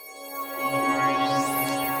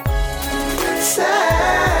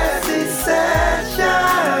Sassy Sessions.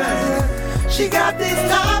 She got these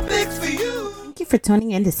topics for you. Thank you for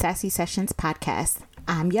tuning in to Sassy Sessions podcast.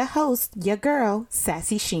 I'm your host, your girl,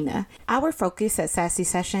 Sassy Sheena. Our focus at Sassy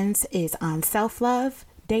Sessions is on self-love,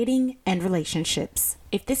 dating, and relationships.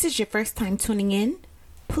 If this is your first time tuning in,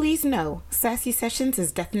 please know Sassy Sessions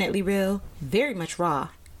is definitely real, very much raw,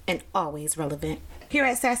 and always relevant. Here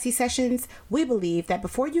at Sassy Sessions, we believe that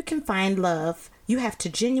before you can find love, you have to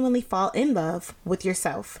genuinely fall in love with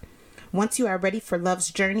yourself. Once you are ready for love's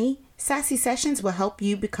journey, Sassy Sessions will help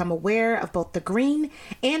you become aware of both the green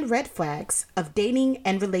and red flags of dating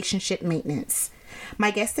and relationship maintenance. My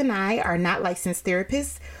guest and I are not licensed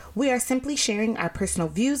therapists. We are simply sharing our personal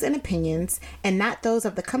views and opinions and not those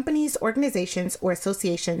of the companies, organizations, or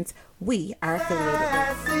associations we are affiliated with.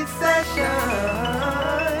 Sassy Sessions.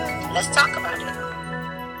 Let's talk about it.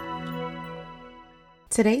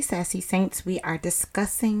 Today, Sassy Saints, we are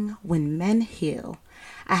discussing when men heal.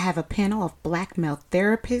 I have a panel of Black male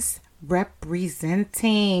therapists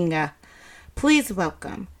representing. Please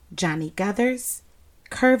welcome Johnny Guthers,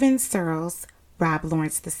 Kervin Searles, Rob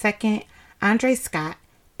Lawrence II, Andre Scott,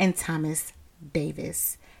 and Thomas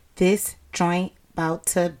Davis. This joint about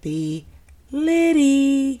to be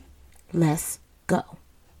litty. Let's go.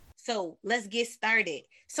 So let's get started.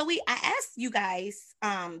 So I asked you guys,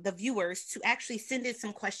 the viewers, to actually send in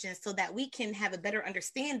some questions so that we can have a better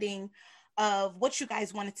understanding of what you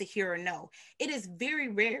guys wanted to hear or know. It is very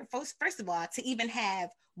rare, first of all, to even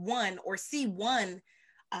have one or see one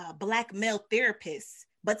Black male therapist,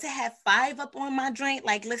 but to have 5 up on my joint,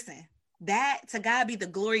 like, listen, that, to God be the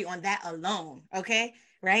glory on that alone, okay?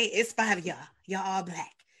 Right? It's 5 of y'all. Y'all all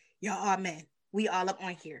Black. Y'all all men. We all up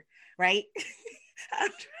on here, right?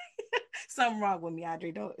 Something wrong with me,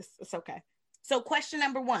 Audrey, though. It's okay. So question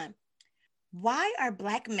number 1, why are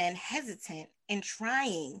Black men hesitant in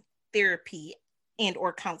trying therapy and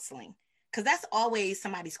or counseling? Because that's always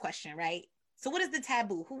somebody's question, right? So what is the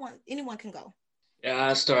taboo? Anyone can go. Yeah,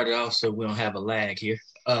 I started off so we don't have a lag here.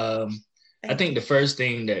 I think the first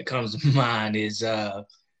thing that comes to mind is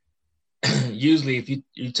usually if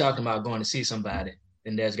you're talking about going to see somebody,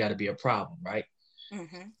 then there's got to be a problem, right?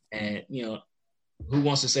 Mm-hmm. And, who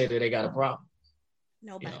wants to say that they got a problem?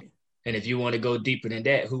 Nobody. And if you want to go deeper than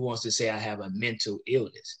that, who wants to say I have a mental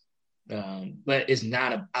illness? But it's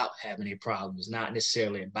not about having a problem. It's not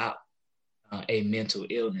necessarily about a mental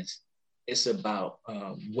illness. It's about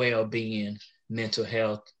well-being, mental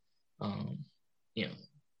health,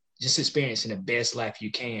 just experiencing the best life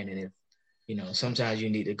you can. And if, sometimes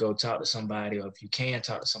you need to go talk to somebody, or if you can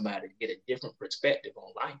talk to somebody to get a different perspective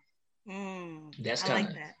on life. That's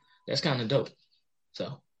kind of dope.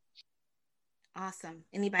 So. Awesome.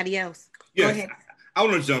 Anybody else? Yes. Go ahead. I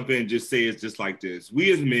want to jump in and just say it's just like this.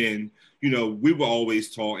 We as men, we were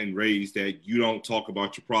always taught and raised that you don't talk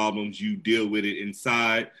about your problems. You deal with it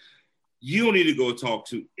inside. You don't need to go talk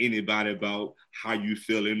to anybody about how you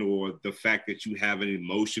feeling or the fact that you have an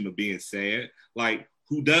emotion of being sad. Like,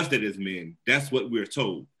 who does that as men? That's what we're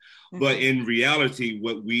told. Mm-hmm. But in reality,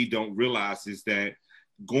 what we don't realize is that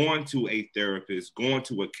going to a therapist, going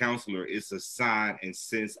to a counselor is a sign and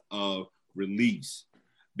sense of release.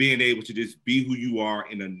 Being able to just be who you are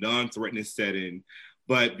in a non-threatening setting.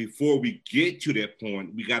 But before we get to that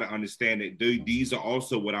point, we got to understand that these are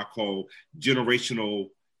also what I call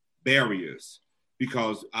generational barriers,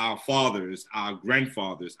 because our fathers, our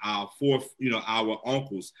grandfathers, our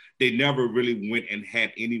uncles, they never really went and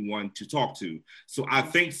had anyone to talk to. So I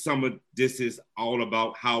think some of this is all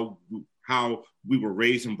about how we were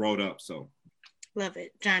raised and brought up. So love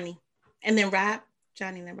it. Johnny. And then Rob.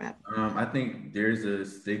 Johnny and then Rob. I think there's a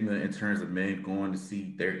stigma in terms of men going to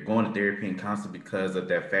therapy and counseling because of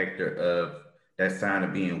that factor of that sign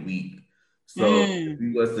of being weak. So if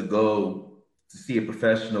we was to go to see a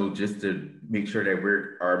professional just to make sure that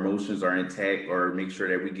our emotions are intact, or make sure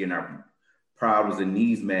that we're getting our problems and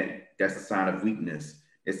needs met, that's a sign of weakness.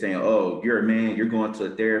 It's saying, oh, you're a man, you're going to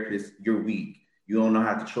a therapist, you're weak. You don't know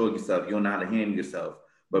how to control yourself. You don't know how to handle yourself.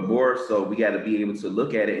 But more so, we got to be able to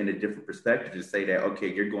look at it in a different perspective to say that,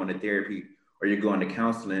 okay, you're going to therapy or you're going to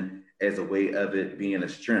counseling as a way of it being a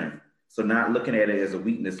strength. So not looking at it as a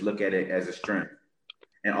weakness, look at it as a strength.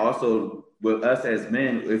 And also with us as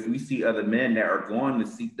men, if we see other men that are going to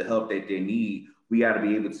seek the help that they need, we got to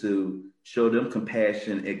be able to show them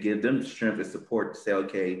compassion and give them the strength and support to say,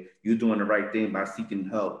 okay, you're doing the right thing by seeking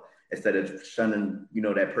help instead of shunning,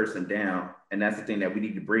 that person down. And that's the thing that we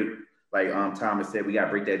need to break. Like Thomas said, we got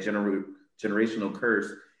to break that generational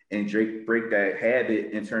curse and break that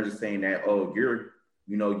habit in terms of saying that, oh, you're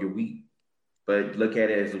weak. But look at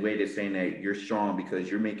it as a way to saying that you're strong because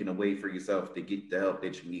you're making a way for yourself to get the help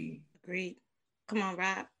that you need. Agreed. Come on,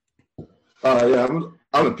 Rob. Yeah, I'm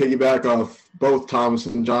gonna piggyback off both Thomas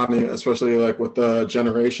and Johnny, especially like with the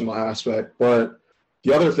generational aspect. But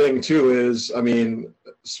the other thing too is, I mean,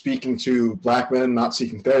 speaking to Black men not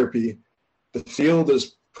seeking therapy, the field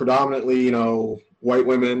is predominantly, you know, white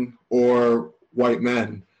women or white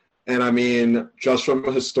men. And I mean, just from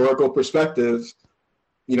a historical perspective,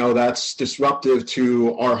 you know, that's disruptive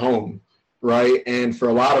to our home, right? And for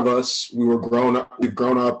a lot of us, we've grown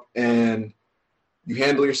up and you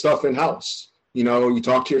handle your stuff in-house. You know, you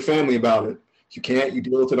talk to your family about it. If you can't, you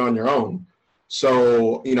deal with it on your own.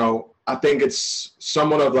 So, you know, I think it's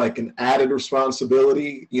somewhat of like an added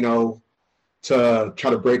responsibility, you know, to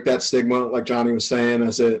try to break that stigma, like Johnny was saying,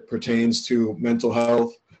 as it pertains to mental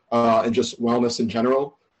health and just wellness in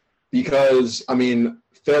general. Because, I mean,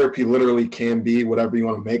 therapy literally can be whatever you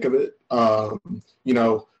want to make of it. You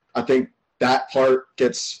know, I think that part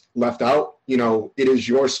gets left out. You know, it is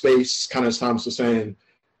your space, kind of as Thomas was saying,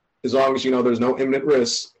 as long as, you know, there's no imminent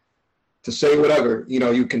risk to say whatever. You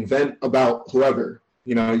know, you can vent about whoever.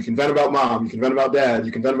 You know, you can vent about mom, you can vent about dad,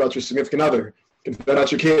 you can vent about your significant other, you can vent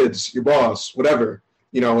about your kids, your boss, whatever,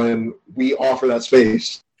 you know, and we offer that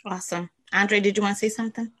space. Awesome. Andre, did you want to say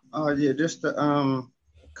something? Yeah, just to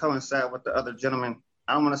coincide with the other gentleman,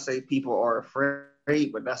 I don't want to say people are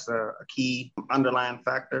afraid, but that's a key underlying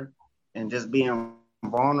factor, and just being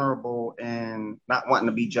vulnerable and not wanting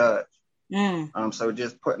to be judged. So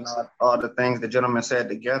just putting all the things the gentleman said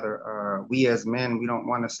together, we as men, we don't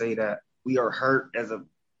want to say that we are hurt as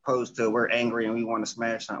opposed to we're angry and we want to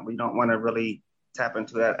smash something. We don't want to really tap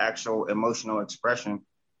into that actual emotional expression.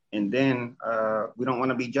 And then we don't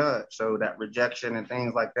want to be judged. So that rejection and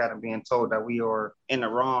things like that, and being told that we are in the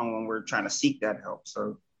wrong when we're trying to seek that help.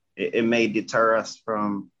 So it may deter us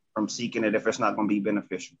from seeking it if it's not going to be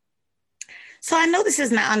beneficial. So I know this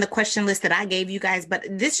is not on the question list that I gave you guys, but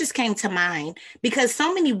this just came to mind because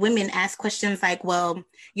so many women ask questions like, well,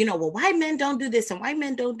 you know, well, white men don't do this and white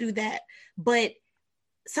men don't do that. But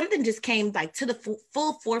something just came like to the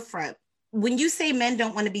full forefront. When you say men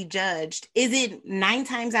don't want to be judged, is it 9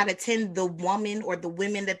 times out of 10 the woman or the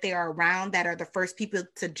women that they are around that are the first people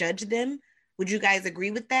to judge them? Would you guys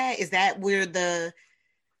agree with that? Is that where the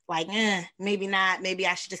like, maybe not, maybe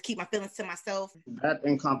I should just keep my feelings to myself? That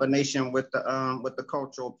in combination with the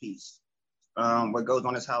cultural piece, what goes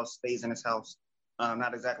on his house stays in his house.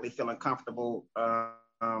 Not exactly feeling comfortable,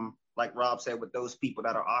 like Rob said, with those people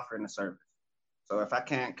that are offering the service. So if I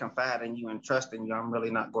can't confide in you and trust in you, I'm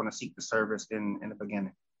really not going to seek the service in the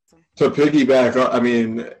beginning. To piggyback, I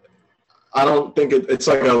mean, I don't think it's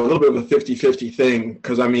like a little bit of a 50-50 thing,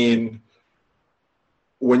 because I mean,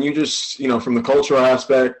 when you just, you know, from the cultural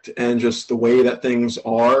aspect and just the way that things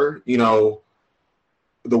are, you know,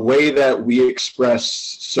 the way that we express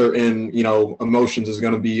certain, you know, emotions is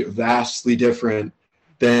going to be vastly different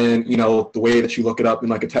than, you know, the way that you look it up in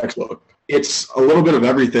like a textbook. It's a little bit of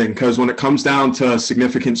everything, because when it comes down to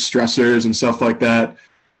significant stressors and stuff like that,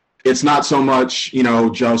 it's not so much, you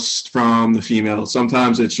know, just from the female.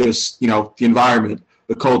 Sometimes it's just, you know, the environment,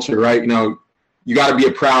 the culture, right? You know, you got to be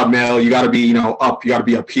a proud male. You got to be, you know, up. You got to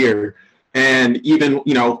be up here. And even,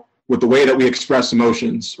 you know, with the way that we express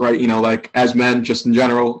emotions, right? You know, like as men, just in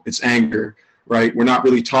general, it's anger, right? We're not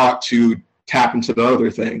really taught to tap into the other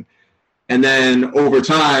thing. And then over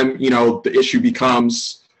time, you know, the issue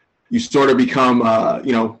becomes, you sort of become,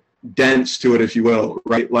 you know, dense to it, if you will,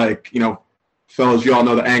 right? Like, you know, fellas, you all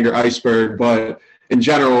know the anger iceberg, but in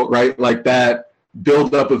general, right? Like that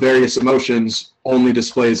buildup of various emotions only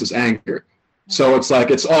displays as anger. So it's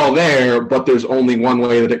like, it's all there, but there's only one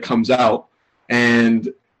way that it comes out.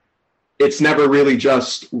 And it's never really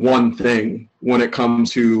just one thing when it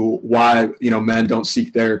comes to why, you know, men don't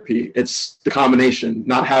seek therapy. It's the combination,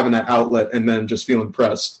 not having that outlet and then just feeling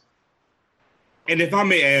pressed. And if I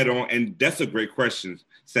may add on, and that's a great question,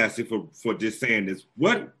 Sassy, for just saying this,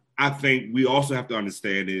 what I think we also have to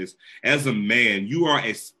understand is, as a man, you are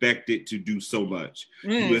expected to do so much.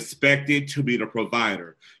 You're expected to be the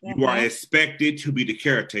provider. You are expected to be the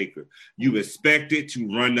caretaker. You expected to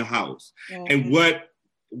run the house. And what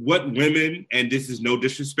women, and this is no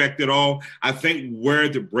disrespect at all, I think where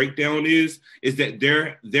the breakdown is that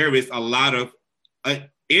there is a lot of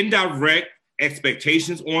indirect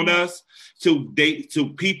expectations on us, so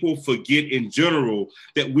people forget in general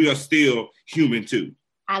that we are still human too.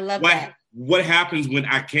 I love that. What happens when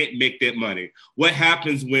I can't make that money? What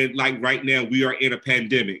happens when, like right now, we are in a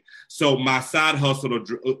pandemic? So my side hustle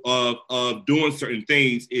of doing certain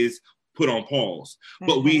things is put on pause.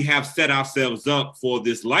 But we have set ourselves up for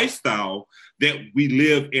this lifestyle that we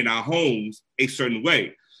live in our homes a certain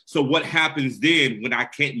way. So what happens then when I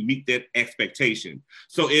can't meet that expectation?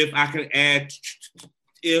 So if I can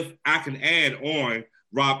add on,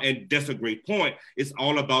 Rob, and that's a great point, it's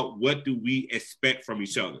all about what do we expect from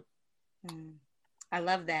each other. I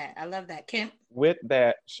love that. I love that. Kim? With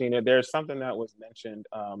that, Sheena, there's something that was mentioned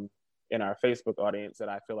in our Facebook audience that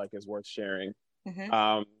I feel like is worth sharing.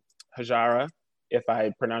 Hajara, if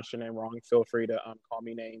I pronounce your name wrong, feel free to call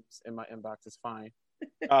me names in my inbox. It's fine.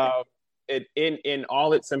 In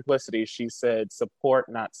all its simplicity, she said, support,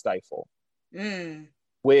 not stifle,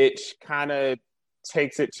 which kind of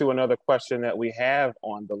takes it to another question that we have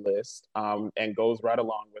on the list, and goes right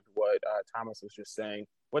along with what Thomas was just saying.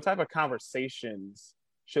 What type of conversations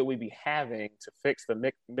should we be having to fix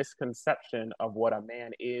the misconception of what a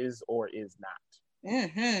man is or is not?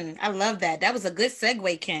 I love that. That was a good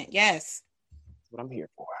segue, Kent. Yes. That's what I'm here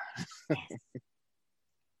for.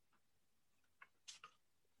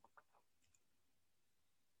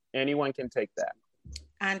 Anyone can take that.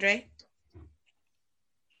 Andre?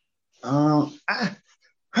 The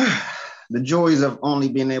joys of only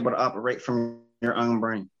being able to operate from your own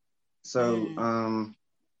brain. So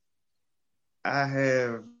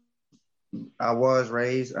I was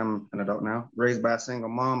raised, I'm an adult now, raised by a single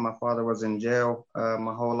mom. My father was in jail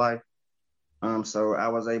my whole life. So I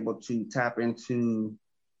was able to tap into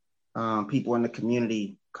people in the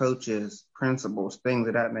community, coaches, principals, things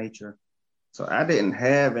of that nature. So I didn't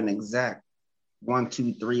have an exact 1,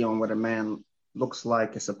 2, 3 on what a man looks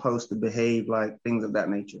like, is supposed to behave like, things of that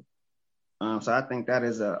nature. So I think that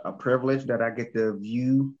is a privilege that I get to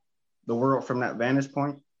view the world from that vantage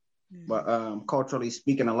point. But culturally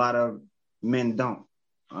speaking, a lot of men don't.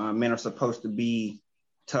 Men are supposed to be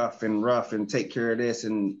tough and rough and take care of this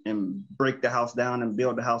and break the house down and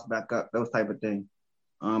build the house back up, those type of things.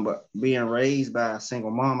 But being raised by a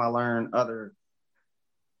single mom, I learned other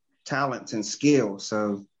talents and skills.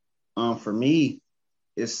 So for me,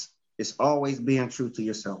 it's always being true to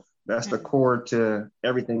yourself. That's the core to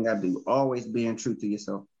everything I do, always being true to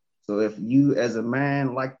yourself. So if you as a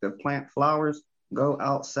man like to plant flowers, go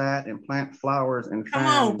outside and plant flowers and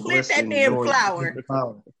plant that damn flower.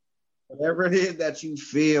 Whatever it is that you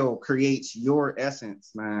feel creates your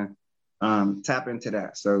essence, man. Tap into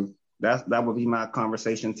that. So that would be my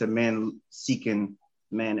conversation to men seeking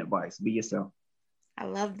man advice. Be yourself. I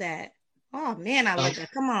love that. Oh man, I love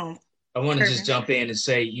that. Come on. I want to just jump in and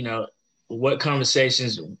say, what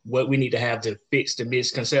conversations, what we need to have to fix the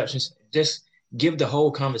misconceptions. Just give the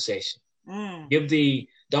whole conversation.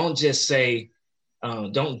 Don't just say,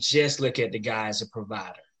 don't just look at the guy as a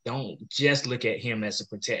provider. Don't just look at him as a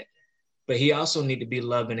protector. But he also need to be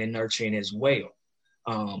loving and nurturing as well,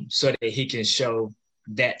 so that he can show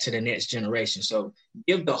that to the next generation. So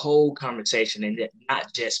give the whole conversation and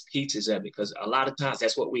not just pieces of it, because a lot of times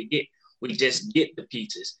that's what we get. We just get the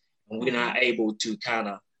pieces and we're not able to kind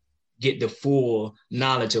of get the full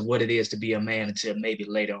knowledge of what it is to be a man until maybe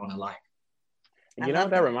later on in life. And you know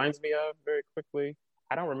what that reminds me of very quickly?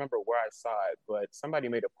 I don't remember where I saw it, but somebody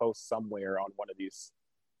made a post somewhere on one of these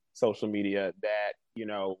social media that,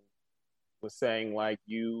 was saying like,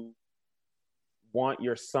 you want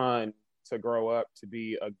your son to grow up to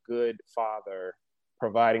be a good father,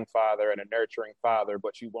 providing father and a nurturing father,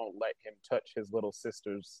 but you won't let him touch his little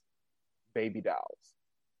sister's baby dolls.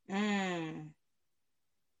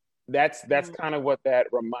 That's kind of what that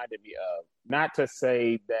reminded me of. Not to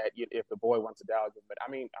say that if the boy wants a doll, but I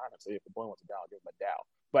mean, honestly, if the boy wants a doll, give him a doll.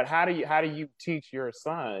 But how do you teach your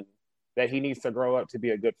son that he needs to grow up to be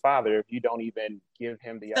a good father if you don't even give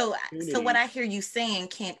him the opportunity? So what I hear you saying,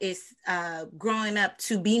 Kent, is growing up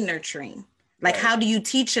to be nurturing. Like, right. How do you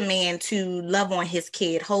teach a man to love on his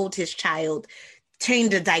kid, hold his child,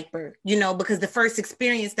 change the diaper? Because the first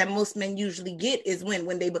experience that most men usually get is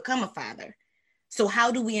when they become a father. So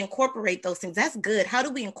how do we incorporate those things? That's good. How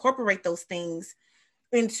do we incorporate those things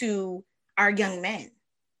into our young men,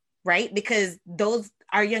 right? Because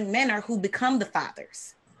our young men are who become the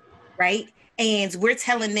fathers, right? And we're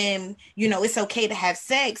telling them, it's okay to have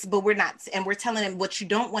sex, but we're not, and we're telling them what you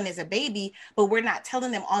don't want is a baby, but we're not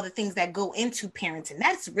telling them all the things that go into parenting.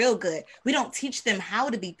 That's real good. We don't teach them how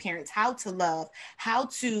to be parents, how to love, how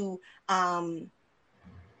to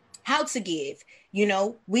give.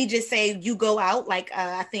 We just say you go out, like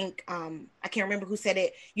I think I can't remember who said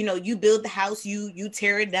it. You build the house, you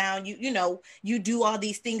tear it down, you do all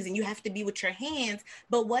these things, and you have to be with your hands.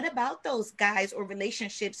 But what about those guys or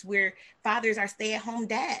relationships where fathers are stay-at-home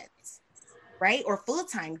dads, right, or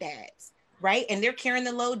full-time dads, right, and they're carrying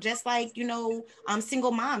the load just like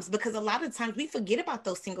single moms? Because a lot of times we forget about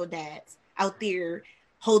those single dads out there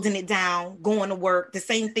holding it down, going to work, the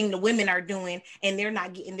same thing the women are doing, and they're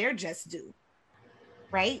not getting their just due.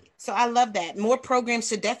 Right? So I love that. More programs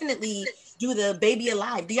should definitely do the Baby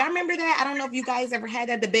Alive. Do y'all remember that? I don't know if you guys ever had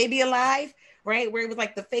that, the Baby Alive, right? Where it was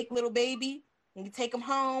like the fake little baby and you take them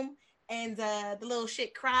home and the little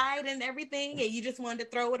shit cried and everything and you just wanted to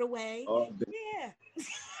throw it away. Oh, yeah.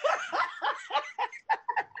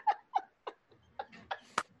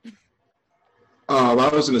 I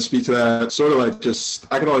was going to speak to that sort of like just,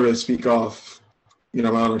 I can only really speak off, my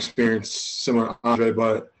own experience similar to Andre,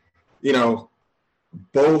 but,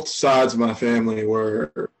 both sides of my family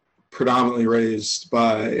were predominantly raised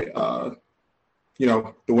by, the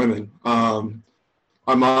women.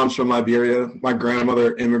 My mom's from Liberia. My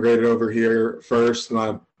grandmother immigrated over here first, and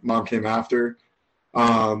my mom came after.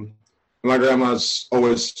 My grandma's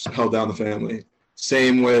always held down the family.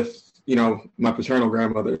 Same with, my paternal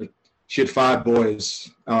grandmother. She had 5 boys,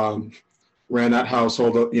 ran that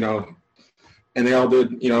household, and they all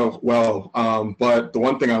did, well. But the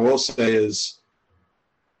one thing I will say is,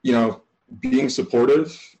 being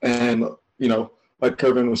supportive and, like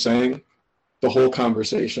Kervin was saying, the whole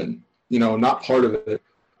conversation, not part of it.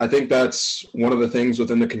 I think that's one of the things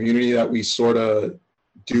within the community that we sort of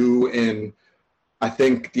do. And I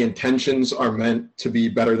think the intentions are meant to be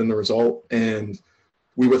better than the result. And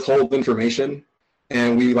we withhold information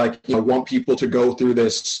and we want people to go through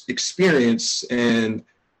this experience and,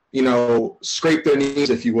 scrape their knees,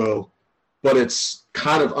 if you will, but it's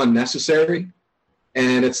kind of unnecessary.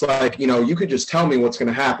 And it's like, you could just tell me what's going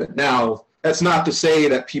to happen. Now, that's not to say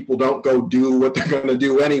that people don't go do what they're going to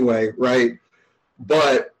do anyway, right?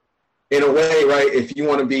 But in a way, right, if you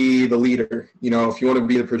want to be the leader, if you want to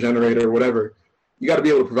be the progenitor or whatever, you got to be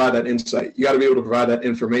able to provide that insight. You got to be able to provide that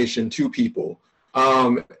information to people.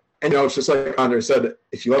 And, it's just like Andre said,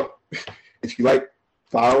 if you like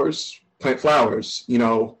flowers, plant flowers.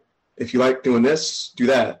 If you like doing this, do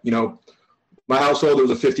that. My household, it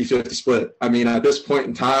was a 50-50 split. I mean, at this point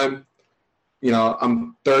in time,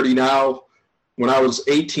 I'm 30 now. When I was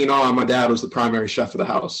 18 on, my dad was the primary chef of the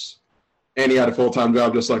house. And he had a full-time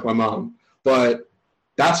job just like my mom. But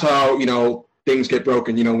that's how, things get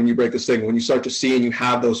broken, when you break this thing, when you start to see and you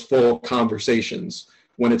have those full conversations,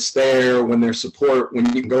 when it's there, when there's support, when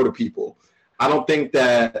you can go to people. I don't think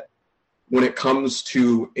that when it comes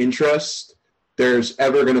to interest, there's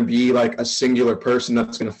ever going to be like a singular person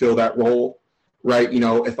that's going to fill that role. Right.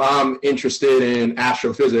 If I'm interested in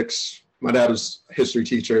astrophysics, my dad was a history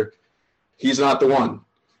teacher. He's not the one.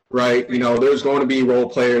 Right. There's going to be role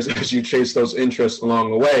players as you chase those interests along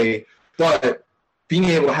the way. But being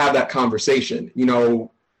able to have that conversation,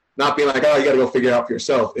 not being like, oh, you got to go figure it out for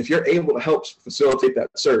yourself. If you're able to help facilitate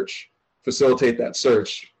that search,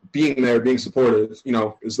 being there, being supportive,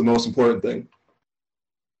 is the most important thing.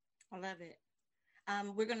 I love it.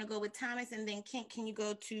 We're going to go with Thomas and then Kent, can you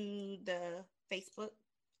go to the Facebook?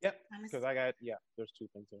 Yep, because there's 2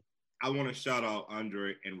 things here. I want to shout out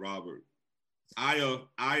Andre and Robert. I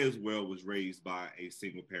as well was raised by a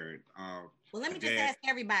single parent. Well, let me just ask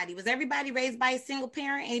everybody. Was everybody raised by a single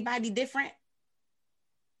parent? Anybody different?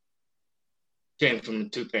 Came from a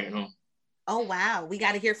 2-parent home. Oh, wow. We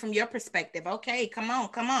got to hear from your perspective. Okay, come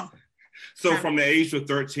on. So from the age of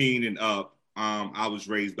 13 and up, I was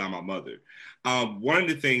raised by my mother. One of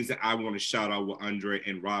the things that I want to shout out what Andre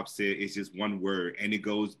and Rob said is just one word, and it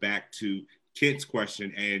goes back to Kent's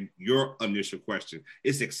question and your initial question.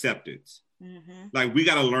 It's acceptance. Mm-hmm. Like, we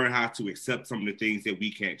got to learn how to accept some of the things that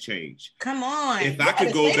we can't change. Come on. If I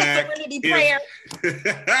could go back,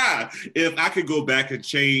 if I could go back and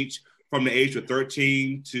change from the age of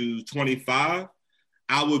 13 to 25,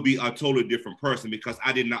 I would be a totally different person because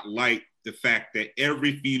I did not like the fact that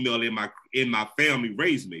every female in my family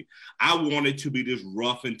raised me. I wanted to be this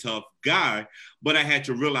rough and tough guy, but I had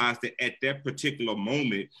to realize that at that particular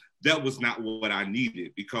moment, that was not what I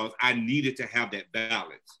needed because I needed to have that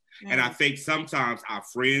balance. And I think sometimes our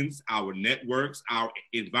friends, our networks, our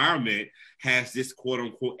environment has this quote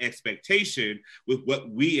unquote expectation with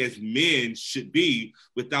what we as men should be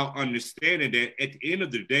without understanding that at the end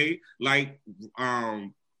of the day, like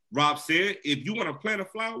Rob said, if you want to plant a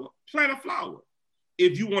flower, plant a flower.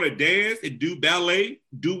 If you want to dance and do ballet,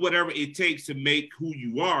 do whatever it takes to make who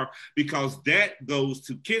you are, because that goes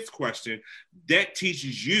to Kid's question, that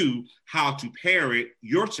teaches you how to parent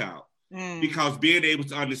your child. Because being able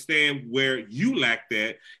to understand where you lack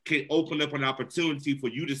that can open up an opportunity for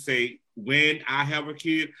you to say, when I have a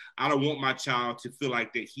kid, I don't want my child to feel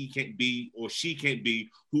like that he can't be or she can't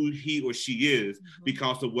be who he or she is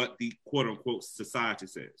because of what the quote unquote society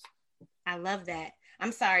says. I love that.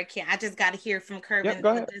 I'm sorry, Ken. I just got to hear from Kervin Go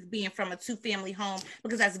ahead. Just being from a 2-family home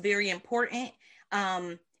because that's very important.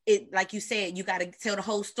 it, like you said, you got to tell the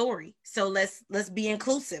whole story. So let's be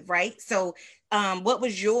inclusive, right? So what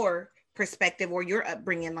was your perspective or your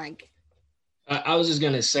upbringing like? I was just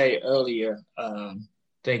gonna say earlier, I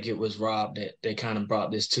think it was Rob that kind of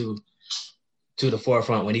brought this to the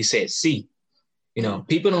forefront when he said see. You know,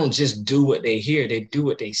 people don't just do what they hear, they do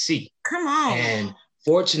what they see. Come on. And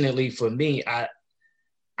fortunately for me,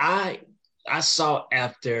 I sought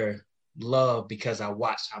after love because I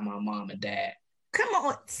watched how my mom and dad. Come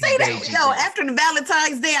on, say that. Yo, after the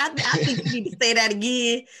Valentine's Day, I think you need to say that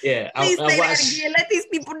again. Yeah, please say that again. Let these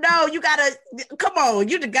people know you gotta. Come on,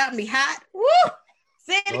 you just got me hot. Woo!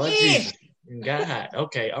 Say it again. Got hot.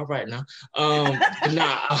 Okay, all right now.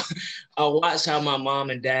 I watched how my mom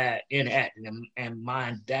and dad interacted, and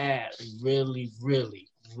my dad really, really,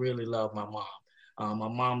 really loved my mom. My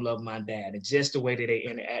mom loved my dad, and just the way that they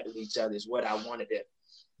interact with each other is what I wanted.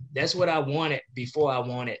 That's what I wanted before I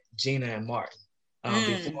wanted Gina and Martin.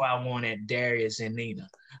 Before I wanted Darius and Nina.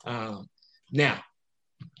 Now,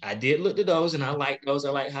 I did look at those, and I like those.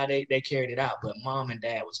 I like how they carried it out. But mom and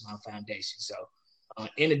dad was my foundation. So,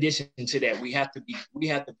 in addition to that, we have to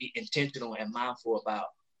be intentional and mindful about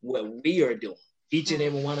what we are doing. Each and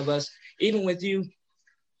every one of us, even with you,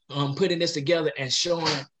 putting this together and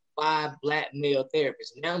showing 5 Black male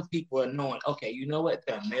therapists. Now people are knowing, okay, you know what?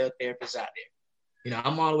 There are male therapists out there. You know,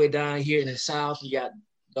 I'm all the way down here in the South. You got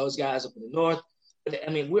those guys up in the North.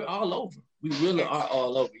 I mean, we're all over. We really are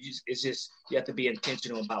all over. It's just, you have to be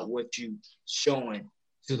intentional about what you showing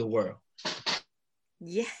to the world.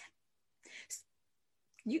 Yeah.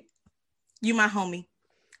 You my homie.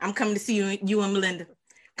 I'm coming to see you and Melinda.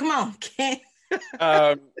 Come on, Ken.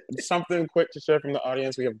 Something quick to share from the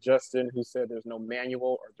audience. We have Justin who said there's no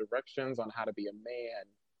manual or directions on how to be a man.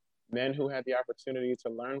 Men who had the opportunity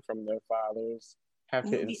to learn from their fathers have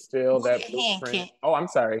to instill that blueprint. Oh, I'm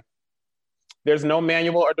sorry. There's no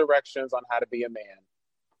manual or directions on how to be a man.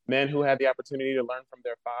 Men who had the opportunity to learn from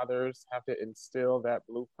their fathers have to instill that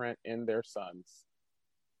blueprint in their sons.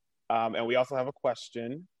 And we also have a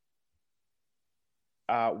question.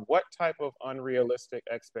 What type of unrealistic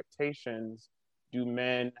expectations do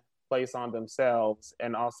men place on themselves?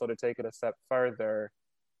 And also, to take it a step further,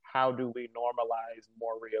 how do we normalize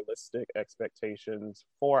more realistic expectations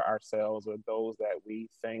for ourselves or those that we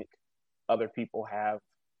think other people have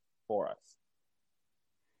for us?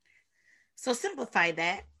 So simplify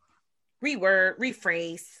that. Reword,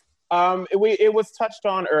 rephrase. It was touched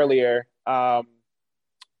on earlier.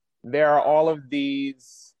 There are all of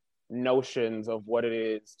these notions of what it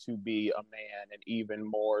is to be a man, and even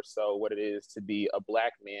more so what it is to be a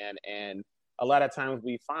Black man. And a lot of times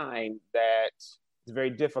we find that it's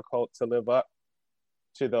very difficult to live up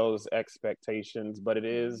to those expectations, but it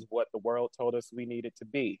is what the world told us we needed to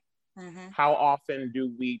be. Mm-hmm. How often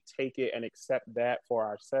do we take it and accept that for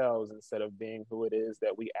ourselves instead of being who it is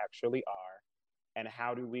that we actually are? And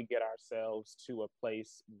how do we get ourselves to a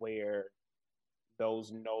place where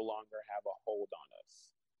those no longer have a hold on us?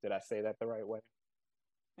 Did I say that the right way?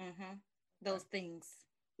 Mm-hmm. Those things.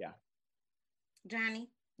 Yeah. Johnny,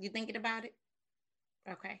 you thinking about it?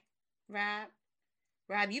 Okay.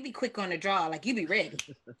 Rob, you be quick on the draw, like you be ready.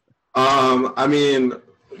 I mean,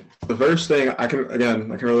 the first thing I can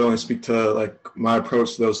really only speak to like my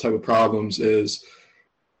approach to those type of problems is,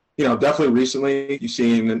 you know, definitely recently you've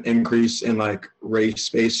seen an increase in like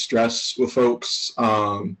race-based stress with folks.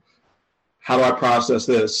 How do I process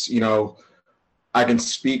this? You know, I can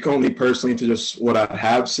speak only personally to just what I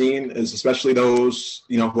have seen is especially those,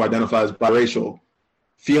 you know, who identify as biracial,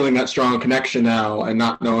 feeling that strong connection now and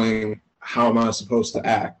not knowing how am I supposed to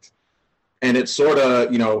act. And it sort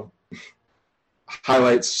of, you know,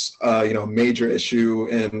 highlights, you know, major issue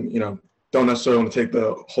and, you know, don't necessarily want to take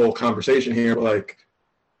the whole conversation here, but like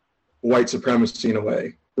white supremacy in a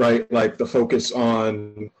way, right? Like the focus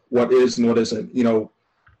on what is and what isn't, you know,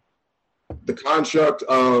 the construct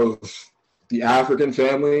of the African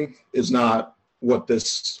family is not what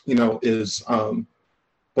this, you know, is.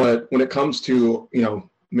 But when it comes to, you know,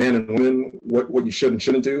 men and women, what you should and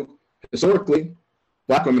shouldn't do, historically,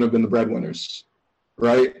 Black women have been the breadwinners,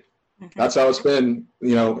 right? Mm-hmm. That's how it's been,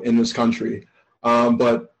 you know, in this country.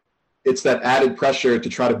 But it's that added pressure to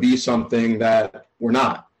try to be something that we're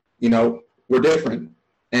not, you know, we're different.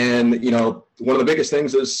 And, you know, one of the biggest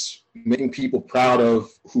things is making people proud of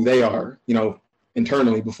who they are, you know,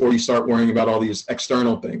 internally before you start worrying about all these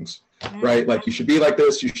external things, right? Like you should be like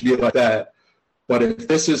this, you should be like that. But if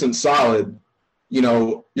this isn't solid, you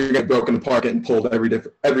know, you're gonna get broken apart and pulled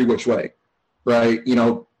every which way, right? You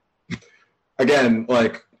know, again,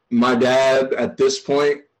 like my dad at this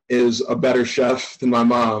point is a better chef than my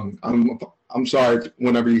mom. I'm sorry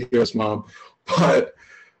whenever you hear this, Mom, but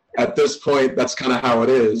at this point, that's kind of how it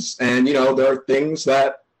is. And, you know, there are things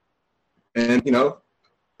that, and, you know,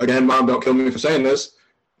 again, Mom, don't kill me for saying this.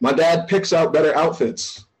 My dad picks out better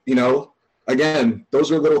outfits, you know. Again,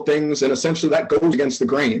 those are little things, and essentially that goes against the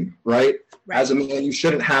grain, right? As a man, you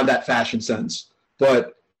shouldn't have that fashion sense.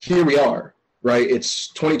 But here we are, right? It's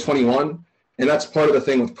 2021, and that's part of the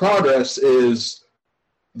thing with progress is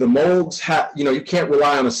the molds you know, you can't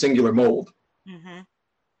rely on a singular mold. Mm-hmm.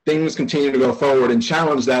 Things continue to go forward and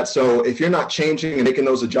challenge that. So if you're not changing and making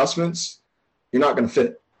those adjustments, you're not going to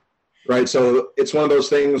fit, right? So it's one of those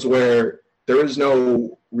things where there is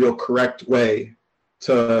no real correct way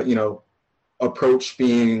to, you know, approach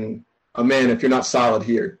being a man if you're not solid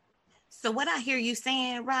here. So what I hear you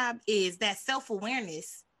saying, Rob, is that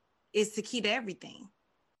self-awareness is the key to everything.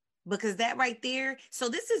 Because that right there, so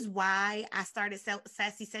this is why I started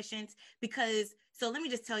Sassy Sessions, because, so let me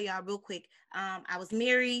just tell y'all real quick. I was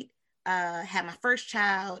married, had my first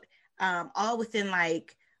child, all within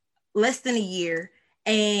like less than a year.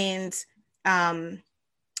 And I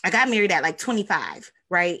got married at like 25,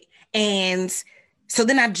 right? And so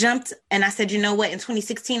then I jumped and I said, you know what, in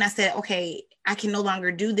 2016, I said, okay, I can no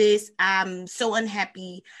longer do this. I'm so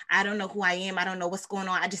unhappy. I don't know who I am. I don't know what's going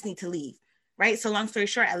on. I just need to leave. Right. So long story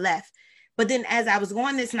short, I left. But then as I was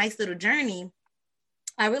going this nice little journey,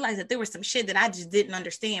 I realized that there was some shit that I just didn't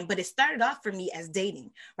understand. But it started off for me as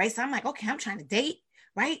dating. Right. So I'm like, okay, I'm trying to date.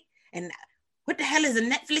 Right. And what the hell is a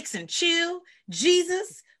Netflix and chill?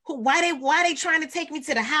 Jesus, why they trying to take me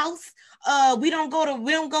to the house? We don't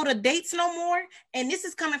go to dates no more. And this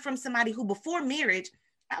is coming from somebody who before marriage,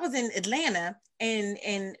 I was in Atlanta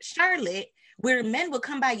and Charlotte, where men would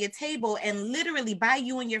come by your table and literally buy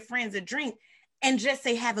you and your friends a drink and just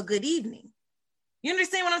say, have a good evening. You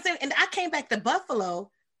understand what I'm saying? And I came back to Buffalo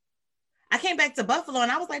and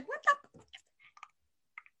I was like, what the?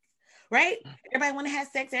 Right? Everybody want to have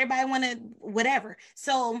sex. Everybody want to whatever.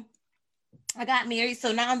 So I got married.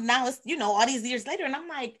 So now it's, you know, all these years later. And I'm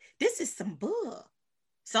like, this is some bull.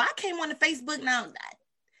 So I came on to Facebook. Now,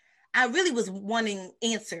 I really was wanting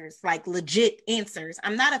answers, like legit answers.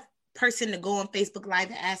 I'm not a person to go on Facebook Live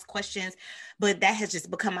and ask questions, but that has just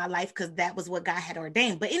become my life because that was what God had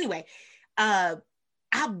ordained. But anyway, I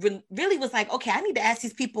really was like, okay, I need to ask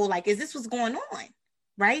these people, like, is this what's going on?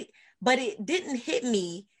 Right? But it didn't hit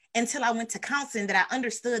me until I went to counseling that I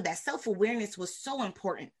understood that self-awareness was so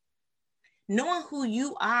important. Knowing who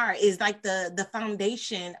you are is like the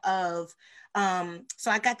foundation of,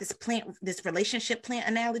 so I got this relationship plant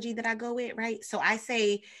analogy that I go with, right? So I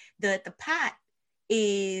say the pot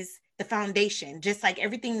is the foundation, just like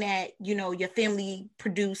everything that, you know, your family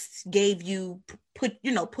produced, gave you,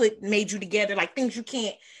 made you together, like things you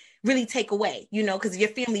can't really take away, you know, because your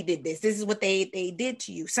family did this. This is what they did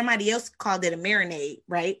to you. Somebody else called it a marinade,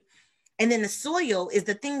 right? And then the soil is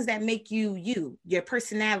the things that make you, your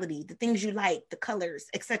personality, the things you like, the colors,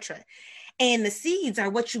 etc. And the seeds are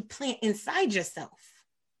what you plant inside yourself,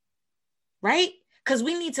 right? Because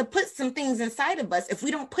we need to put some things inside of us. If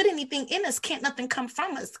we don't put anything in us, can't nothing come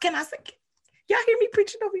from us. Can I say, y'all hear me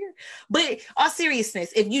preaching over here? But all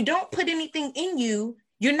seriousness, if you don't put anything in you,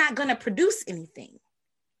 you're not going to produce anything,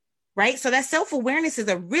 right? So that self-awareness is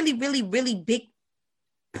a really, really, really big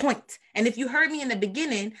point. And if you heard me in the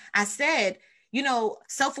beginning, I said, you know,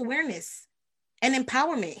 self-awareness and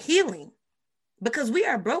empowerment, healing, because we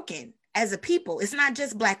are broken as a people. It's not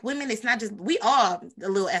just Black women. It's not just, we all a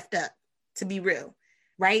little effed up, to be real,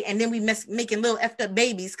 right? And then we making little effed up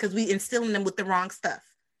babies because we instilling them with the wrong stuff.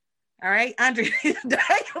 All right, Andre,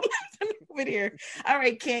 over here. All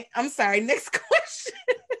right, Kent, I'm sorry. Next question.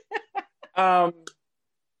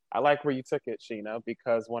 I like where you took it, Sheena,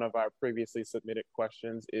 because one of our previously submitted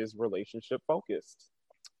questions is relationship focused.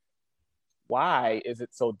 Why is it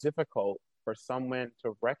so difficult for someone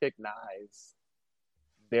to recognize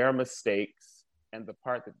their mistakes and the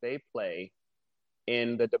part that they play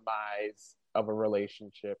in the demise of a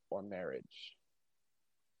relationship or marriage?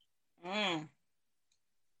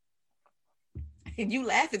 You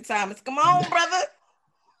laughing, Thomas. Come on, brother.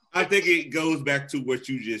 I think it goes back to what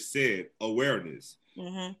you just said, awareness.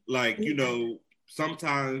 Mm-hmm. Like, you know,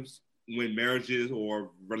 sometimes when marriages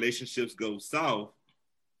or relationships go south,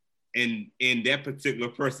 and in that particular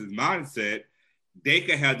person's mindset, they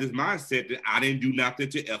can have this mindset that I didn't do nothing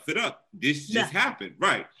to F it up. This just happened,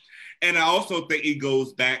 right? And I also think it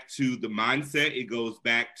goes back to the mindset. It goes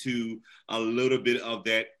back to a little bit of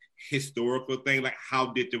that historical thing, like how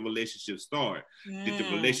did the relationship start? Did the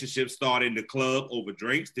relationship start in the club over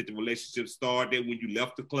drinks? Did the relationship start that when you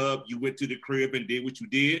left the club, you went to the crib and did what you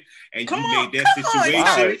did, and you made that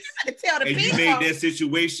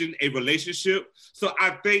situation a relationship? So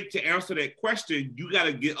I think to answer that question, you got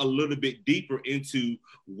to get a little bit deeper into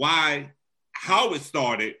how it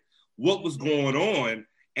started, what was going on,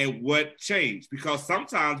 and what changed. Because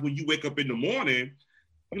sometimes when you wake up in the morning,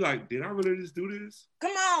 you're like, did I really just do this?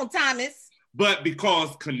 Come on, Thomas. But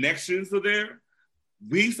because connections are there,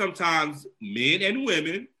 we sometimes, men and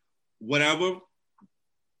women, whatever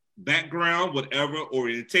background, whatever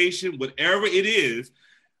orientation, whatever it is,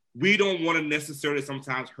 we don't want to necessarily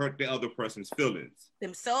sometimes hurt the other person's feelings.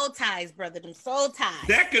 Them soul ties, brother, them soul ties.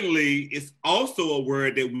 Secondly, it's also a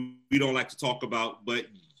word that we don't like to talk about, but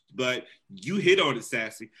you hit on it,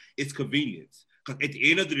 Sassy. It's convenience. Because at the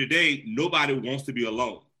end of the day, nobody wants to be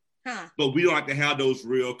alone. But we don't like to have those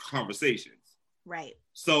real conversations. Right.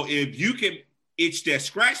 So if you can itch that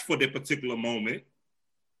scratch for that particular moment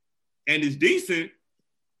and it's decent,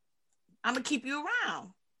 I'm going to keep you around.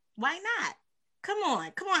 Why not? Come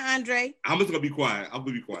on, Andre. I'm just going to be quiet.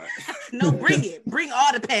 No, bring it. Bring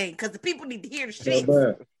all the pain because the people need to hear the shit.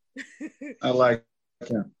 I like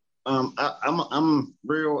him. I'm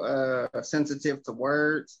real sensitive to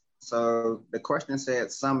words. So the question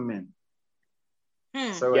said some men.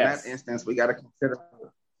 So in that instance, we got to consider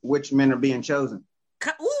which men are being chosen.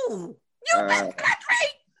 Ooh, you better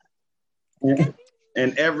country.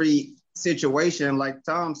 In every situation, like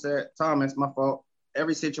Tom said, it's my fault.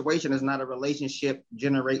 Every situation is not a relationship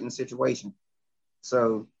generating situation.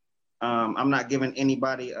 So I'm not giving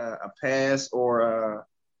anybody a pass or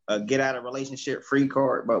a get out of relationship free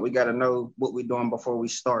card, but we got to know what we're doing before we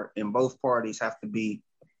start. And both parties have to be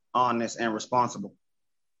honest and responsible.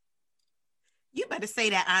 You better say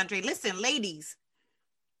that, Andre. Listen, ladies,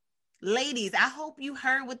 I hope you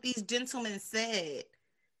heard what these gentlemen said.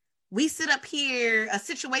 We sit up here, a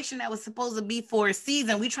situation that was supposed to be for a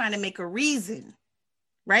season, we trying to make a reason,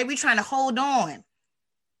 right? We trying to hold on.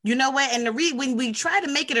 You know what? And when we try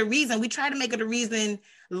to make it a reason, we try to make it a reason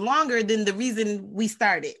longer than the reason we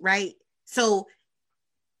started, right? So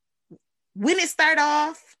when it start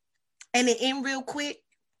off and it end real quick,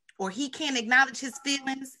 or he can't acknowledge his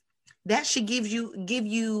feelings, that should give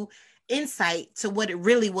you insight to what it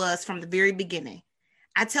really was from the very beginning.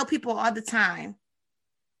 I tell people all the time,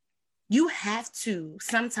 you have to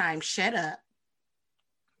sometimes shut up,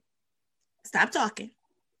 stop talking,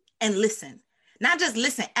 and listen. Not just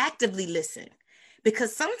listen, actively listen.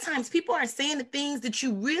 Because sometimes people are saying the things that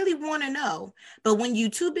you really want to know, but when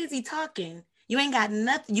you're too busy talking, you ain't got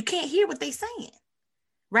nothing. You can't hear what they saying.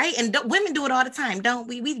 Right? And women do it all the time, don't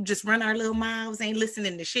we? We just run our little mouths, ain't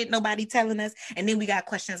listening to shit nobody telling us. And then we got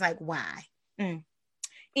questions like, why?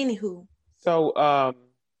 Anywho. So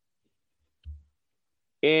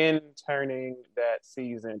in turning that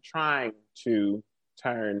season, trying to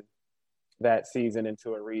turn that season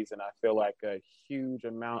into a reason, I feel like a huge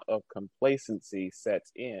amount of complacency sets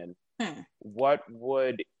in. What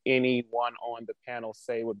would anyone on the panel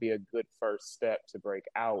say would be a good first step to break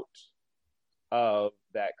out of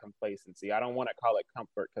that complacency? I don't want to call it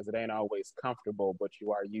comfort because it ain't always comfortable, but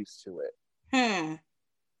you are used to it.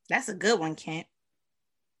 That's a good one, Kent.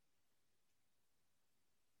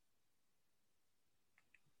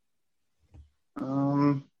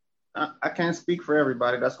 I can't speak for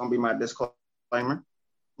everybody. That's gonna be my disclaimer.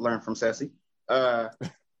 Learn from Sassy.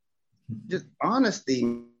 Just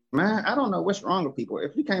honesty, man. I don't know what's wrong with people.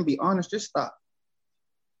 If you can't be honest, just stop.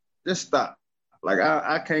 Just stop. Like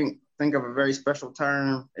I can't think of a very special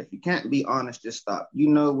term. If you can't be honest, just stop. You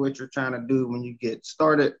know what you're trying to do when you get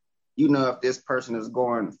started. You know if this person is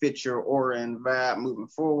going to fit your aura and vibe moving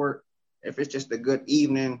forward. If it's just a good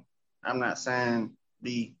evening, I'm not saying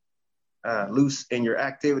be loose in your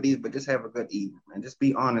activities, but just have a good evening and just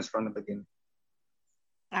be honest from the beginning.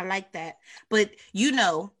 I like that. But you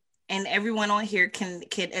know, and everyone on here can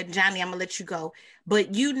Johnny, I'm gonna let you go.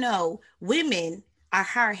 But you know, women are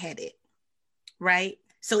hard-headed, right?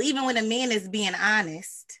 So even when a man is being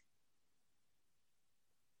honest,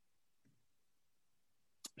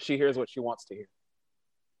 she hears what she wants to hear.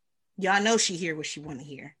 Y'all know she hear what she want to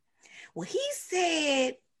hear. Well, he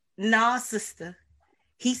said, nah, sister.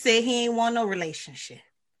 He said he ain't want no relationship.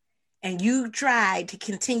 And you tried to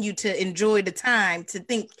continue to enjoy the time to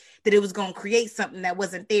think that it was going to create something that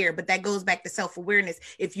wasn't there. But that goes back to self-awareness.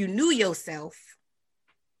 If you knew yourself,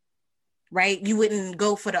 right, you wouldn't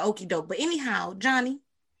go for the okie doke. But anyhow, Johnny.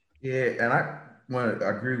 Yeah, and I want to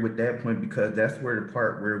agree with that point because that's where the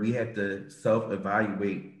part where we have to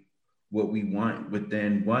self-evaluate what we want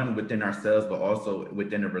within ourselves, but also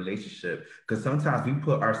within a relationship. Because sometimes we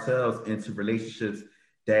put ourselves into relationships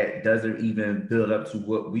that doesn't even build up to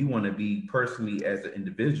what we want to be personally as an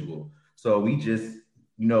individual. So we just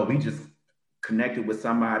connected with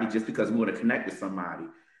somebody just because we want to connect with somebody,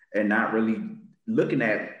 and not really looking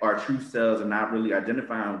at our true selves and not really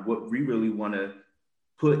identifying what we really want to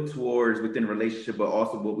put towards within a relationship, but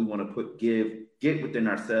also what we want to get within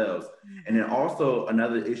ourselves. And then also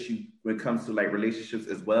another issue when it comes to like relationships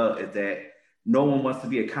as well is that no one wants to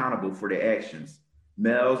be accountable for their actions.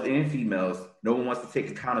 Males and females, no one wants to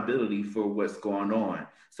take accountability for what's going on.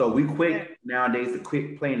 So we quick nowadays to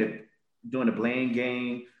quit doing the blame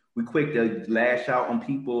game. We quick to lash out on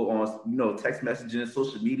people on text messaging,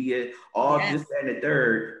 social media, all this, that, and the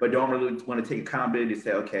third, but don't really want to take accountability to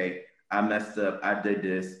say, okay, I messed up, I did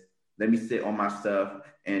this. Let me sit on my stuff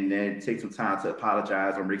and then take some time to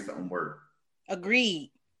apologize or make something work.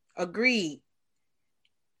 Agreed.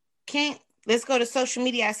 Kent, let's go to social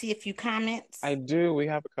media. I see a few comments. I do. We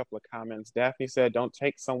have a couple of comments. Daphne said, don't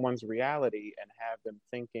take someone's reality and have them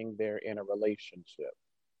thinking they're in a relationship.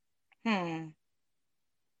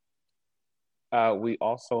 We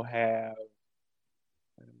also have,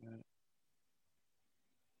 wait a minute.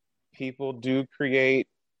 People do create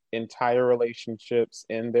entire relationships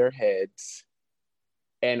in their heads.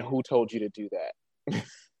 And who told you to do that?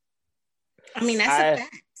 I mean, that's a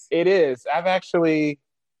fact. It is.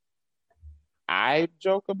 I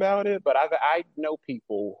joke about it, but I know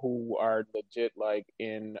people who are legit like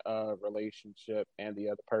in a relationship and the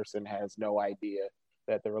other person has no idea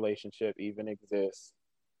that the relationship even exists.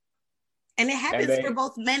 And it happens for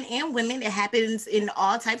both men and women. It happens in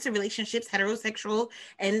all types of relationships, heterosexual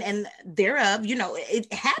and thereof,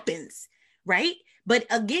 it happens, right? But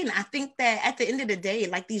again, I think that at the end of the day,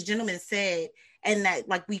 like these gentlemen said, and that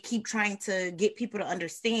like we keep trying to get people to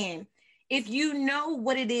understand, if you know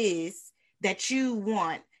what it is that you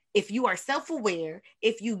want, if you are self-aware,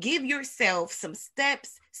 if you give yourself some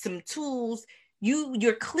steps, some tools,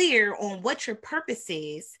 you're clear on what your purpose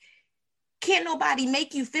is, can't nobody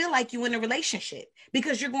make you feel like you're in a relationship,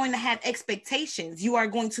 because you're going to have expectations. You are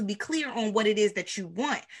going to be clear on what it is that you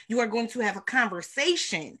want. You are going to have a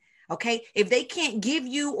conversation. Okay. If they can't give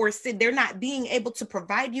you or they're not being able to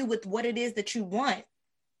provide you with what it is that you want,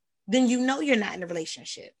 then you're not in a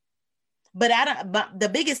relationship. But the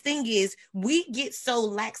biggest thing is we get so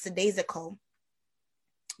lackadaisical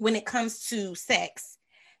when it comes to sex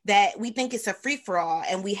that we think it's a free-for-all,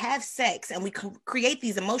 and we have sex and we create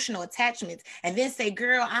these emotional attachments and then say,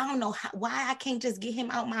 girl, I don't know why I can't just get him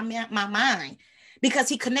out my mind, because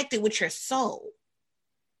he connected with your soul,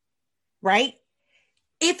 right?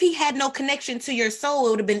 If he had no connection to your soul, it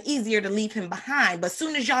would have been easier to leave him behind. But as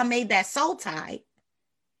soon as y'all made that soul tie,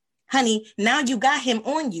 honey, now you got him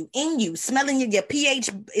on you, in you, smelling your pH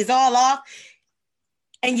is all off,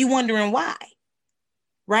 and you wondering why,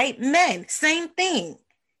 right? Men, same thing.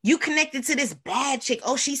 You connected to this bad chick.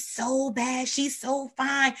 Oh, she's so bad. She's so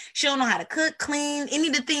fine. She don't know how to cook, clean, any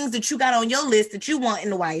of the things that you got on your list that you want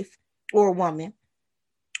in a wife or a woman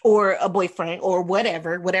or a boyfriend or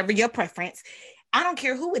whatever your preference. I don't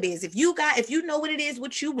care who it is. If you know what it is,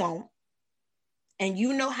 what you want, and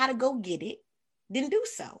you know how to go get it, then do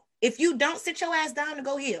so. If you don't, sit your ass down and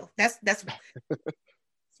go heal. That's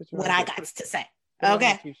what I got to say.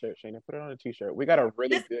 Okay. T-shirt, Shayna. Put it on a T-shirt. We got a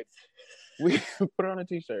really good. We put it on a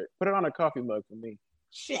T-shirt. Put it on a coffee mug for me.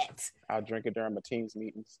 Shit. I'll drink it during my team's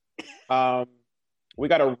meetings. We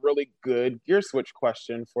got a really good gear switch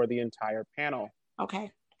question for the entire panel.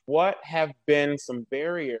 Okay. What have been some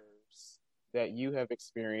barriers that you have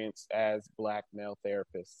experienced as Black male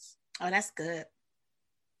therapists? Oh, that's good.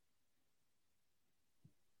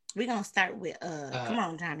 We're gonna start with come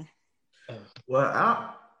on, Johnny. Based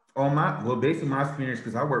on my experience,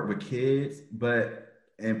 because I work with kids,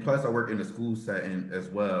 and plus I work in the school setting as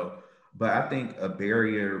well. But I think a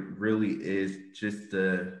barrier really is just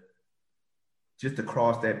to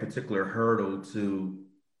cross that particular hurdle to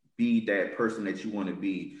be that person that you want to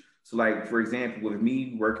be. So like, for example, with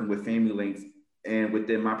me working with Family Links and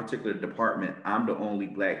within my particular department, I'm the only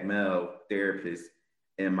Black male therapist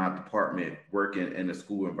in my department working in a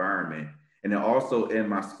school environment. And then also in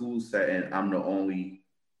my school setting, I'm the only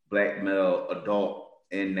Black male adult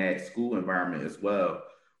in that school environment as well.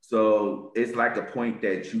 So it's like a point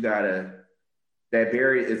that that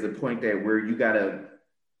barrier is a point that where you gotta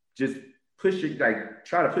just try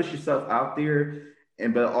to push yourself out there,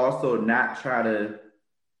 but also not try to,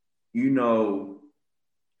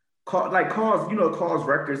 cause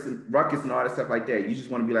ruckus and all that stuff like that. You just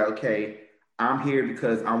want to be like, okay, I'm here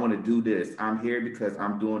because I want to do this. I'm here because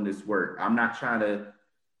I'm doing this work. I'm not trying to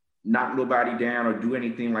knock nobody down or do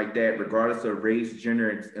anything like that, regardless of race, gender,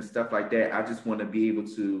 and stuff like that. I just want to be able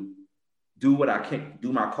to do what I can,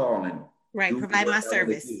 do my calling. Right, provide my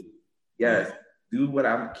service. Yes, do what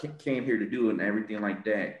I came here to do and everything like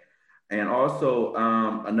that. And also,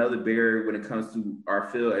 another barrier when it comes to our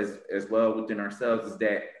field as well within ourselves is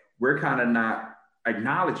that we're kind of not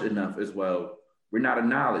acknowledged enough as well. We're not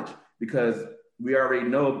acknowledged because we already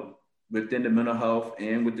know within the mental health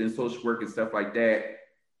and within social work and stuff like that,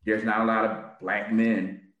 there's not a lot of Black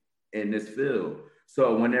men in this field.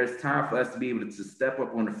 So when there's time for us to be able to step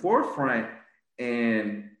up on the forefront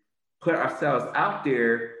and put ourselves out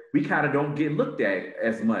there, we kind of don't get looked at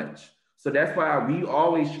as much. So that's why we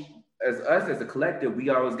always, as a collective, we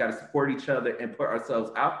always got to support each other and put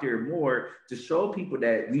ourselves out there more to show people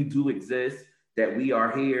that we do exist, that we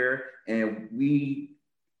are here, and we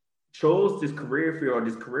chose this career field or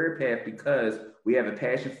this career path because we have a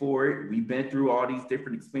passion for it. We've been through all these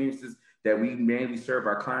different experiences that we mainly serve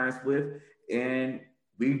our clients with, and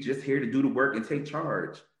we're just here to do the work and take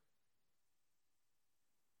charge.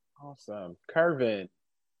 Awesome. Kervin.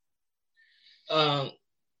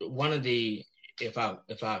 One of the, if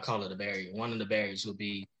I call it a barrier, one of the barriers would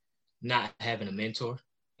be not having a mentor.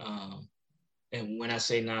 And when I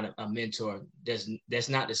say not a mentor, that's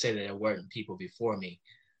not to say that there weren't people before me,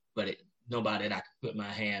 but nobody that I could put my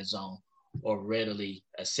hands on or readily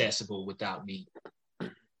accessible without me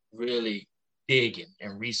really digging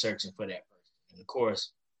and researching for that person. And of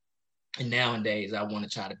course, and nowadays I want to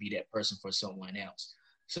try to be that person for someone else.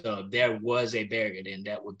 So if there was a barrier, then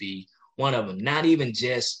that would be one of them. Not even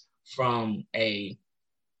just from a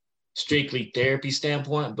strictly therapy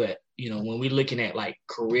standpoint, but when we're looking at like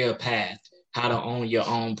career path, how to own your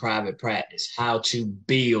own private practice, how to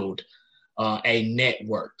build a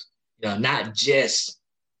network, not just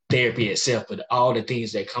therapy itself, but all the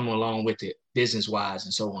things that come along with it, business-wise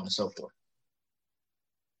and so on and so forth.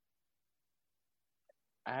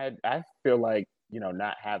 I feel like,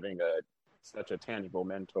 not having such a tangible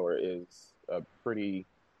mentor is a pretty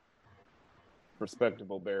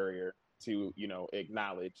respectable barrier to,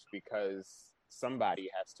 acknowledge, because somebody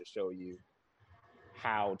has to show you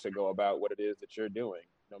how to go about what it is that you're doing.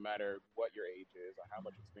 No matter what your age is or how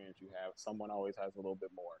much experience you have, someone always has a little bit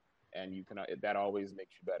more, and that always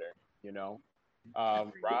makes you better,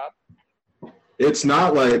 Rob? It's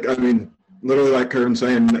not like, literally like Kervin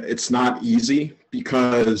saying, it's not easy,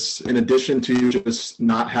 because in addition to just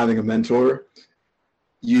not having a mentor,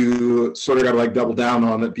 you sort of got to like double down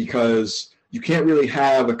on it, because you can't really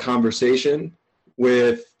have a conversation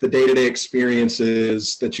with the day-to-day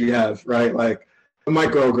experiences that you have, right? Like the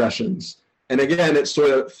microaggressions. And again, it sort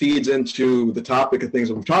of feeds into the topic of things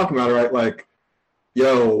that we're talking about, right? Like,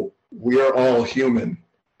 yo, we are all human.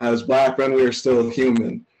 As Black men, we are still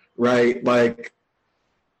human, right? Like,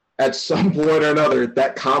 at some point or another,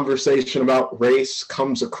 that conversation about race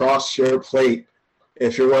comes across your plate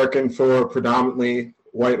if you're working for a predominantly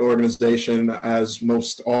white organization, as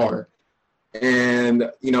most are.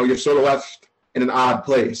 And, you're sort of left in an odd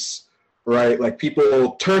place, right? Like,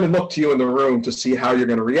 people turn and look to you in the room to see how you're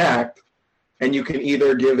going to react. And you can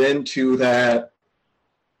either give in to that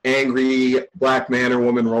angry Black man or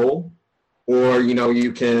woman role, or,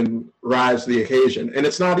 you can rise to the occasion. And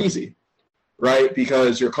it's not easy, right?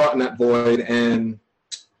 Because you're caught in that void. And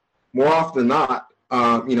more often than not,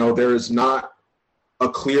 there's not a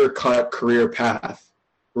clear-cut career path,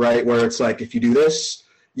 right? Where it's like, if you do this,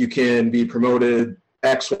 you can be promoted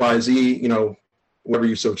X, Y, Z, whatever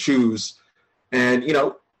you so choose. And,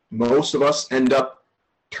 most of us end up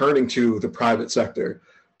turning to the private sector.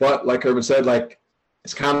 But like Kervin said, like,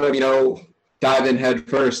 it's kind of, dive in head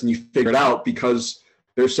first and you figure it out, because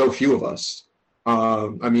there's so few of us.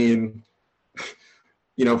 For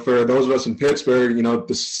those of us in Pittsburgh,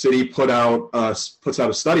 the city puts out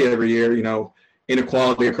a study every year,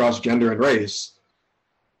 inequality across gender and race.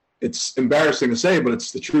 It's embarrassing to say, but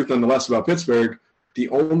it's the truth nonetheless about Pittsburgh. The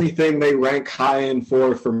only thing they rank high in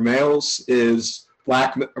for males is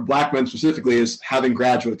Black men specifically, is having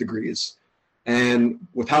graduate degrees. And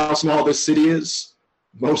with how small this city is,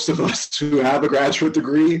 most of us who have a graduate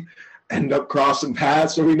degree end up crossing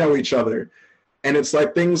paths, so we know each other. And it's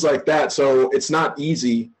like things like that. So it's not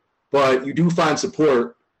easy, but you do find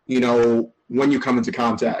support, when you come into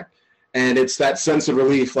contact. And it's that sense of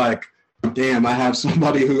relief, like, damn, I have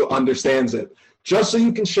somebody who understands it. Just so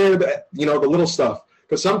you can share the little stuff.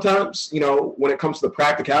 Because sometimes, when it comes to the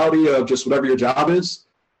practicality of just whatever your job is,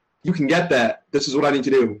 you can get that. This is what I need to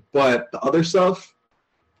do. But the other stuff,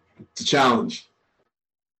 it's a challenge.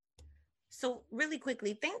 So really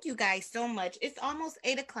quickly, thank you guys so much. It's almost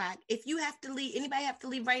 8:00. If you have to leave, anybody have to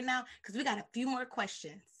leave right now? Because we got a few more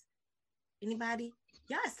questions. Anybody?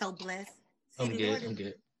 Y'all are so blessed. I'm good. I'm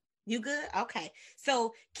good. You good? Okay.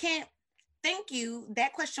 So, Kent, thank you.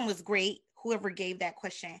 That question was great. Whoever gave that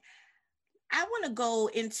question. I want to go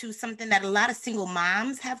into something that a lot of single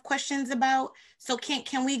moms have questions about. So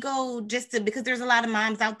can we go just to, because there's a lot of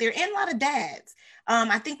moms out there and a lot of dads.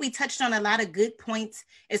 I think we touched on a lot of good points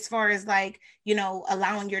as far as like, you know,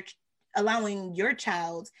 allowing your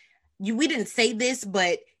child. We didn't say this,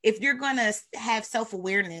 but if you're gonna have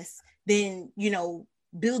self-awareness, then you know,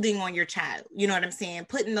 building on your child, you know what I'm saying?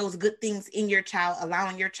 Putting those good things in your child,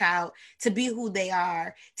 allowing your child to be who they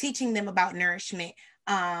are, teaching them about nourishment,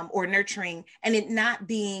 or nurturing, and it not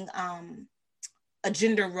being a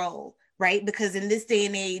gender role, right? Because in this day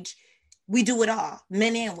and age, we do it all,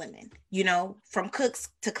 men and women, you know, from cooks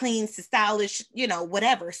to cleans to stylish, you know,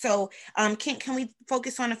 whatever. So can we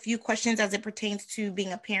focus on a few questions as it pertains to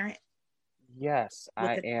being a parent? Yes,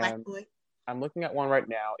 I am. I'm looking at one right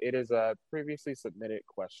now. It is a previously submitted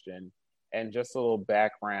question, and just a little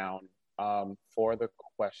background for the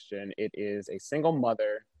question. It is a single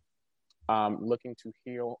mother looking to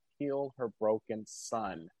heal her broken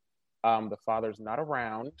son. The father's not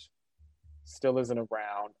around, still isn't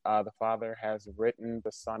around. The father has written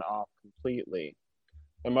the son off completely.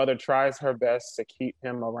 The mother tries her best to keep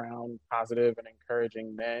him around positive and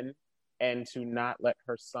encouraging men, and to not let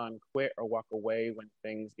her son quit or walk away when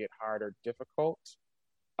things get hard or difficult.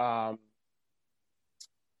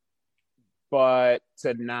 But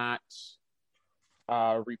to not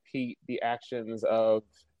repeat the actions of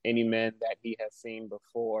any men that he has seen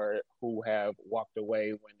before who have walked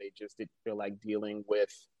away when they just didn't feel like dealing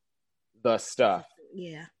with the stuff.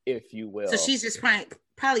 Yeah. If you will. So she's just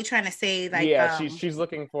probably trying to say like, yeah, she's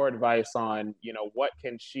looking for advice on, you know, what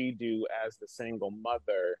can she do as the single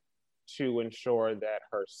mother to ensure that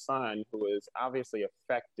her son, who is obviously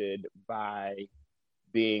affected by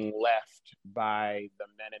being left by the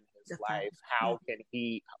men in his life,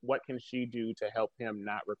 what can she do to help him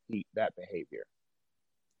not repeat that behavior?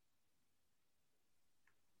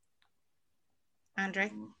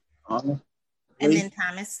 Andre? Honestly, and then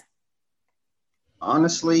Thomas.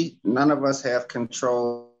 Honestly, none of us have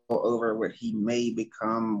control over what he may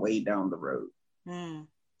become way down the road.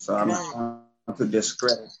 So I'm not going to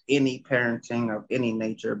discredit any parenting of any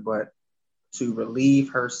nature, but to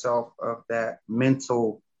relieve herself of that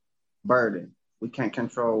mental burden. We can't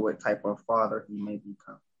control what type of father he may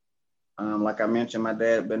become. Like I mentioned, my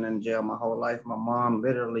dad been in jail my whole life. My mom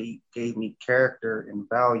literally gave me character and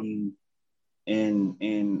value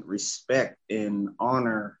and respect and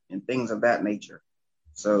honor and things of that nature.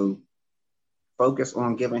 So focus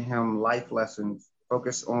on giving him life lessons,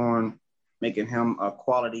 focus on making him a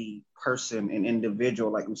quality person and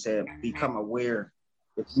individual. Like we said, become aware.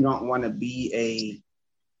 If you don't want to be a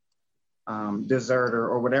deserter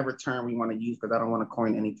or whatever term we want to use, because I don't want to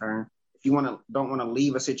coin any term. If you don't want to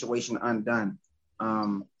leave a situation undone,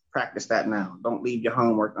 practice that now. Don't leave your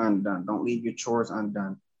homework undone. Don't leave your chores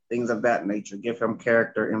undone. Things of that nature. Give him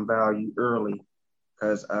character and value early,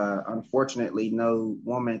 because unfortunately, no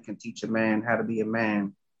woman can teach a man how to be a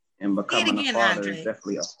man, and becoming a father is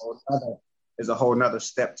definitely a whole nother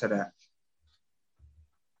step to that.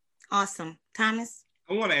 Awesome. Thomas?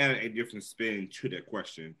 I want to add a different spin to that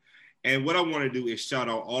question. And what I want to do is shout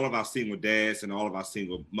out all of our single dads and all of our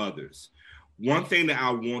single mothers. One thing that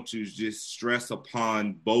I want to just stress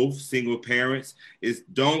upon both single parents is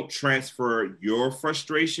don't transfer your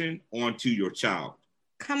frustration onto your child.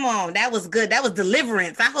 Come on, that was good. That was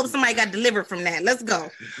deliverance. I hope somebody got delivered from that. Let's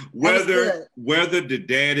go. Whether the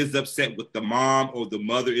dad is upset with the mom or the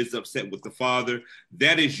mother is upset with the father,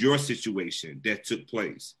 that is your situation that took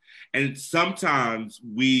place. And sometimes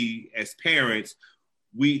we as parents,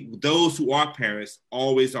 those who are parents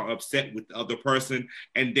always are upset with the other person,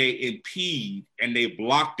 and they impede and they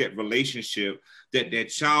block that relationship that that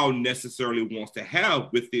child necessarily wants to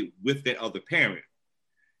have with that other parent.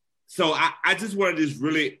 So I just want to just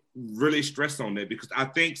really, really stress on that, because I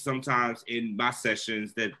think sometimes in my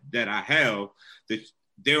sessions that I have, that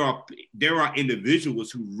there are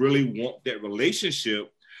individuals who really want that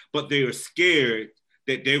relationship, but they are scared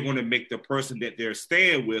that they're going to make the person that they're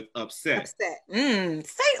staying with upset.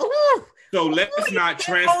 So let's not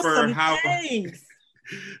transfer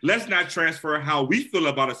how we feel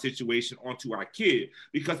about a situation onto our kid,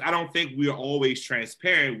 because I don't think we are always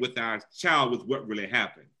transparent with our child with what really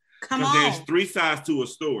happened. Because there's 3 sides to a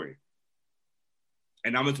story.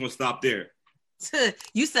 And I'm just going to stop there.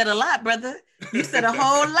 You said a lot, brother. You said a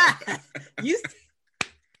whole lot.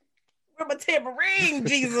 Where my tambourine,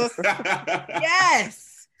 Jesus?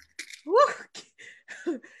 Yes.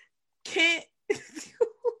 Can't.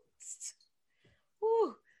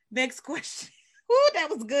 Next question. Ooh, that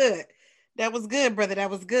was good. That was good, brother. That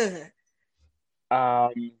was good.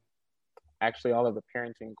 Actually, all of the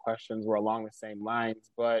parenting questions were along the same lines,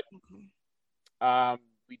 but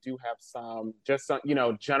we do have some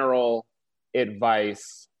general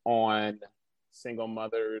advice on single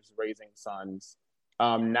mothers raising sons.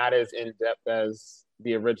 Not as in depth as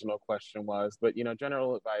the original question was, but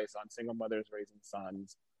general advice on single mothers raising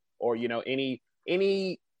sons, or any.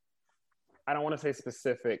 I don't want to say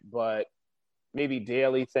specific, but maybe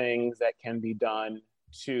daily things that can be done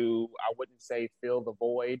to, I wouldn't say fill the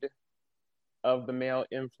void of the male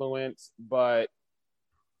influence, but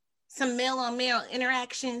some male on male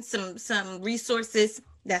interaction, some resources.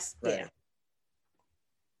 That's right.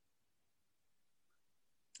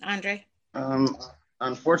 Yeah. Andre?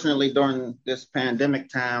 Unfortunately, during this pandemic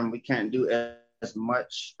time, we can't do as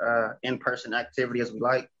much in-person activity as we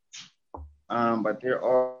like. But there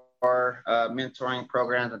are mentoring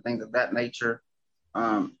programs and things of that nature.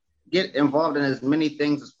 Get involved in as many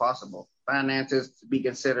things as possible. Finances to be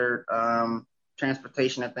considered,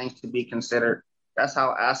 transportation and things to be considered. That's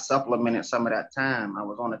how I supplemented some of that time. I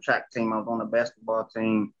was on a track team, I was on a basketball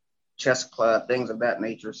team, chess club, things of that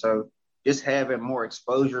nature. So just having more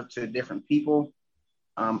exposure to different people,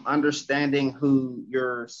 understanding who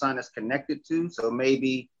your son is connected to. So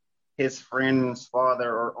maybe his friend's father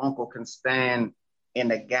or uncle can stand in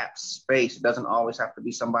the gap space. It doesn't always have to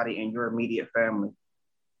be somebody in your immediate family.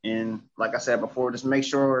 And like I said before, just make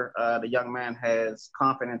sure the young man has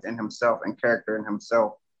confidence in himself and character in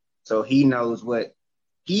himself, so he knows what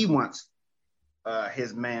he wants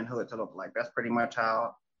his manhood to look like. That's pretty much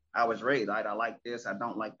how I was raised. I like this, I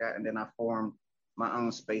don't like that, and then I formed my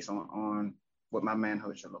own space on what my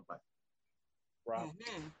manhood should look like. Right.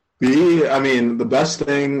 I mean, the best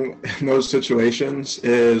thing in those situations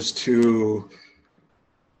is to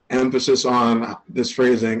emphasis on this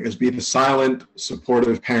phrasing is be the silent,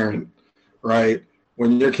 supportive parent, right?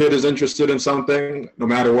 When your kid is interested in something, no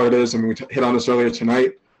matter what it is, I mean, we hit on this earlier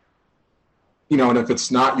tonight, and if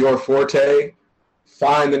it's not your forte,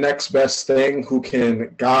 find the next best thing who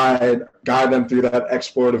can guide them through that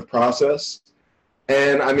explorative process.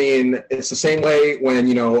 And I mean, it's the same way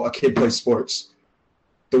when, a kid plays sports.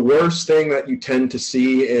 The worst thing that you tend to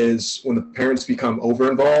see is when the parents become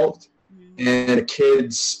over-involved and a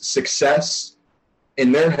kid's success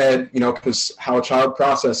in their head, because how a child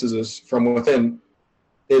processes is from within,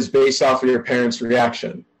 is based off of your parents'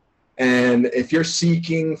 reaction. And if you're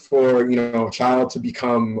seeking for, a child to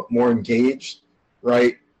become more engaged,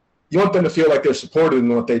 right, you want them to feel like they're supported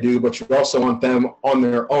in what they do, but you also want them on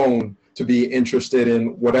their own to be interested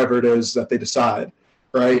in whatever it is that they decide,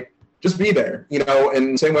 right? Just be there,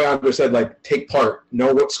 and the same way Andre said, like, take part,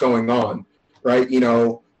 know what's going on, right?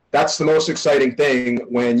 That's the most exciting thing,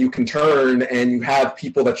 when you can turn and you have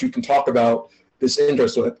people that you can talk about this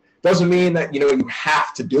interest with. Doesn't mean that, you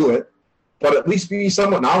have to do it, but at least be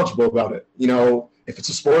somewhat knowledgeable about it. If it's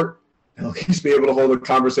a sport, at least be able to hold a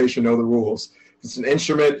conversation, know the rules. If it's an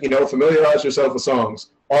instrument, familiarize yourself with songs,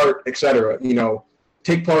 art, etc.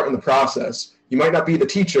 Take part in the process. You might not be the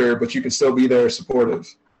teacher, but you can still be there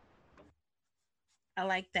supportive. I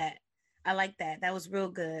like that. That was real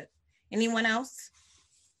good. Anyone else?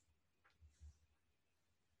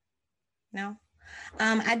 No?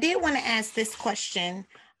 I did want to ask this question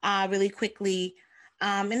really quickly,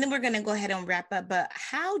 and then we're going to go ahead and wrap up. But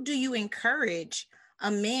how do you encourage a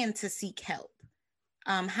man to seek help?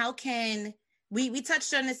 How can we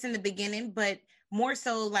touched on this in the beginning, but more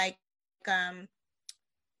so like,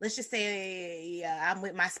 let's just say I'm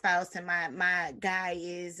with my spouse and my guy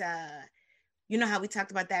is, how we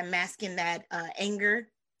talked about that masking that anger.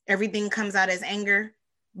 Everything comes out as anger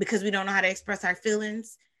because we don't know how to express our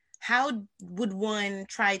feelings. How would one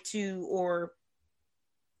try to or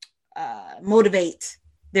motivate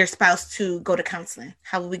their spouse to go to counseling?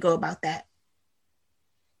 How would we go about that?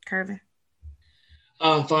 Kervin?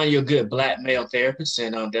 Find you a good Black male therapist,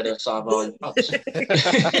 and that'll solve all your problems.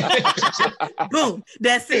 Boom.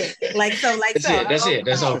 That's it. That's it.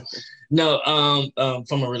 That's all. No,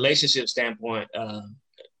 from a relationship standpoint,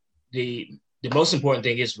 the most important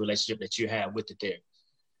thing is the relationship that you have with the therapist.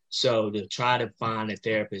 So to try to find a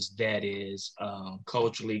therapist that is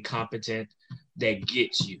culturally competent, that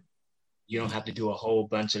gets you. You don't have to do a whole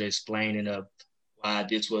bunch of explaining of why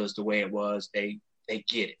this was the way it was. They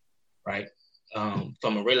get it, right?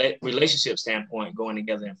 From a relationship standpoint, going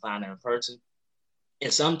together and finding a person.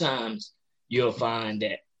 And sometimes you'll find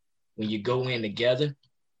that when you go in together,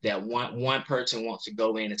 that one person wants to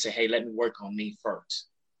go in and say, hey, let me work on me first,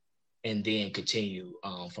 and then continue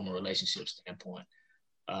from a relationship standpoint.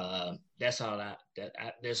 That's all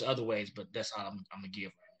there's other ways, but that's all I'm gonna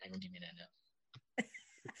give right ain't gonna give me nothing else.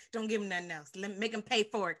 Don't give him nothing else. Make him pay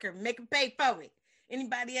for it, Kirby. Make him pay for it.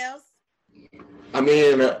 Anybody else? I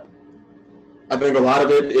mean, I think a lot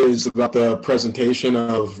of it is about the presentation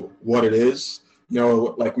of what it is. You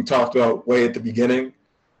know, like we talked about way at the beginning.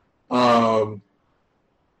 And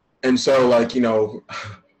so, like, you know,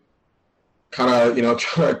 kind of, you know,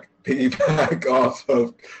 try to piggyback off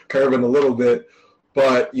of Kirvin a little bit.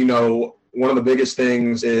 But, you know, one of the biggest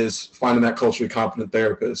things is finding that culturally competent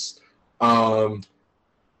therapist.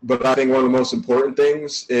 But I think one of the most important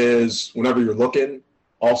things is whenever you're looking,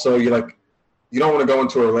 also you don't want to go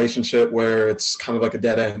into a relationship where it's kind of like a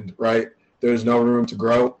dead end, right? There's no room to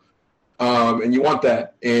grow. And you want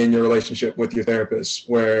that in your relationship with your therapist,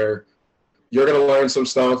 where you're going to learn some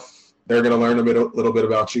stuff, they're going to learn a little bit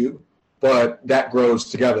about you, but that grows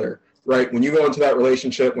together, right? When you go into that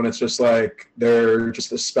relationship, when it's just like they're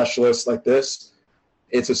just a specialist like this,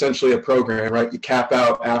 it's essentially a program, right? You cap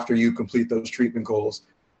out after you complete those treatment goals.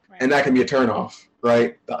 Right. And that can be a turnoff,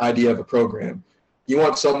 right? The idea of a program. You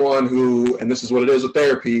want someone who, and this is what it is with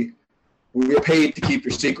therapy, we are paid to keep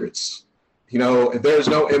your secrets. You know, if there's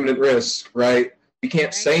no imminent risk, right, you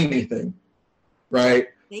can't say anything, right?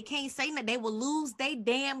 They can't say that. They will lose their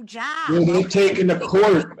damn job. They're taken to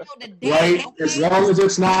court, right? As long as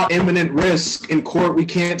it's not imminent risk in court, we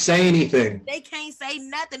can't say anything. They can't say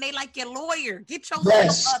nothing. They like your lawyer. Get your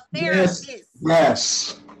therapist.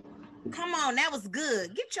 Yes. Come on, that was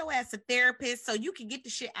good. Get your ass a therapist so you can get the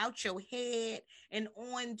shit out your head and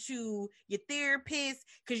on to your therapist,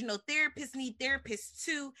 because, you know, therapists need therapists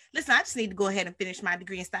too. Listen, I just need to go ahead and finish my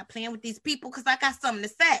degree and stop playing with these people because I got something to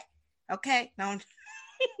say. Okay?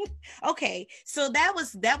 Okay, so that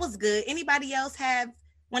was good. Anybody else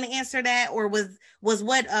want to answer that, or was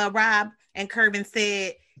what Rob and Kirvin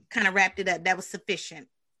said kind of wrapped it up? That was sufficient.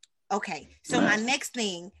 Okay, so my next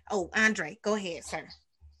thing. Oh, Andre, go ahead, sir.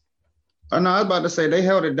 Oh, no, I was about to say they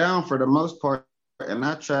held it down for the most part, and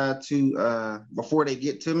I tried to before they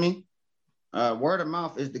get to me. Word of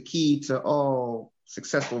mouth is the key to all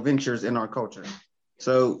successful ventures in our culture.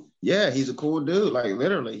 So yeah, he's a cool dude. Like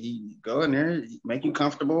literally, he go in there, make you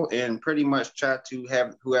comfortable, and pretty much try to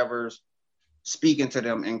have whoever's speaking to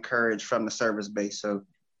them encouraged from the service base. So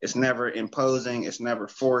it's never imposing, it's never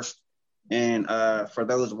forced. And for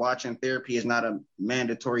those watching, therapy is not a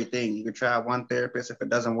mandatory thing. You can try one therapist. If it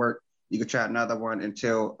doesn't work, you can try another one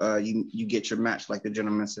until you get your match, like the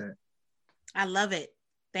gentleman said. I love it.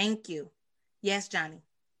 Thank you. Yes, Johnny.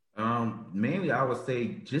 Mainly, I would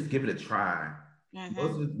say just give it a try.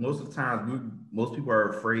 Mm-hmm. Most of the times, most people are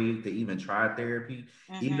afraid to even try therapy.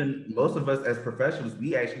 Mm-hmm. Even most of us as professionals,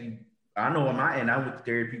 I know on my end, I went to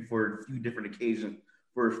therapy for a few different occasions,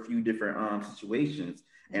 for a few different situations,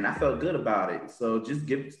 and I felt good about it. So just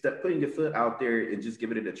putting your foot out there and just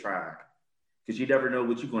giving it a try, because you never know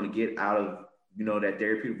what you're going to get out of, you know, that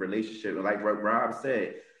therapeutic relationship. And like what Rob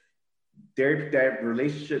said, that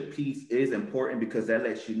relationship piece is important, because that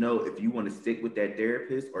lets you know if you want to stick with that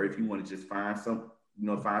therapist or if you want to just find something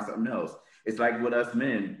else. It's like with us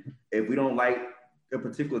men, if we don't like a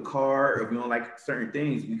particular car, or if we don't like certain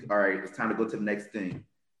things, all right, it's time to go to the next thing.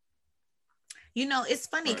 You know, it's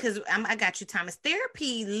funny because I got you, Thomas.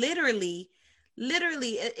 Therapy, literally,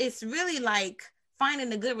 it's really like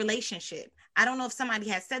finding a good relationship. I don't know if somebody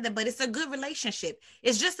has said that, but it's a good relationship.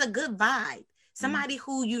 It's just a good vibe. Somebody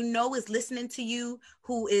who you know is listening to you,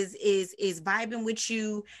 who is vibing with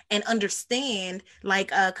you, and understand, like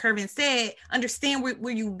Kirvin said, understand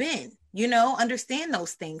where you've been, you know, understand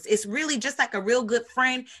those things. It's really just like a real good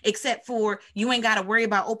friend, except for you ain't got to worry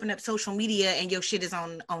about opening up social media and your shit is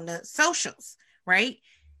on the socials, right?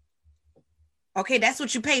 Okay, that's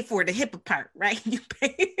what you pay for, the HIPAA part, right?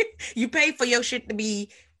 You pay for your shit to be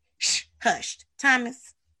hushed.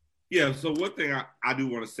 Thomas? Yeah, so one thing I do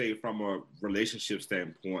want to say from a relationship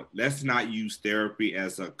standpoint, let's not use therapy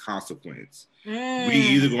as a consequence. We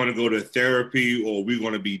either going to go to therapy or we're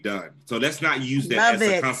going to be done. So let's not use that as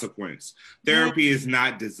a consequence. Therapy is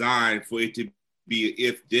not designed for it to be,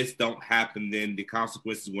 if this don't happen, then the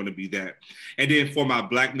consequence is going to be that. And then for my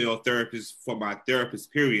black male therapist, for my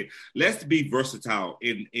therapist period, let's be versatile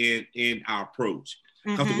in our approach.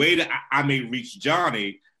 Because the way that I may reach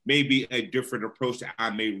Johnny may be a different approach that I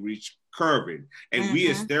may reach Kirvin. And we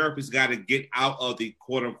as therapists got to get out of the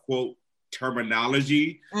quote unquote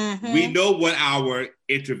terminology. We know what our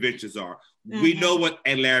interventions are. We know what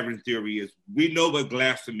Adlerian theory is. We know what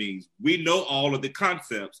glass means. We know all of the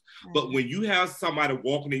concepts. But when you have somebody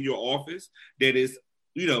walking in your office that is,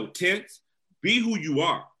 you know, tense, be who you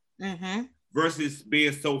are. Versus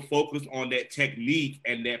being so focused on that technique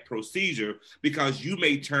and that procedure, because you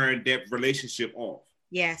may turn that relationship off.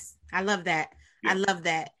 Yes, I love that. I love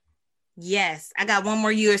that. Yes, I got one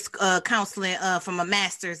more year's counseling from a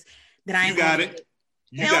master's that I ain't. You got it.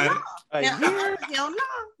 You Hell got no. it. Hell no.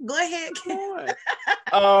 Go ahead.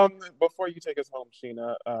 Before you take us home,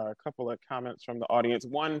 Sheena, a couple of comments from the audience.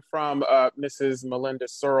 One from Mrs. Melinda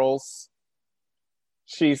Searles.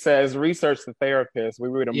 She says, "Research the therapist. We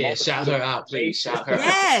read a multitude shout her out, please. Shout her out.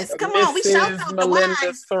 Yes, come on. We shout out Melinda the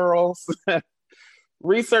wives. Searles.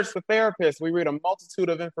 Research the therapist. We read a multitude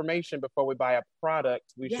of information before we buy a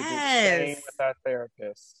product. We should do the same with our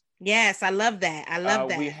therapist." Yes, I love that. I love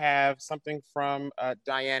that. We have something from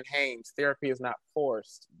Diane Haynes. Therapy is not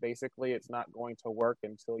forced. Basically, it's not going to work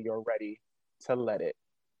until you're ready to let it.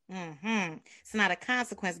 Mm-hmm. It's not a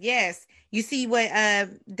consequence. Yes. You see what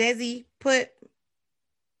Desi put?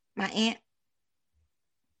 My aunt?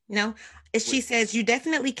 No. She says you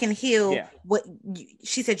definitely can heal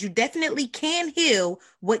she said you definitely can heal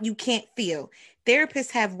what you can't feel.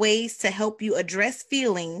 Therapists have ways to help you address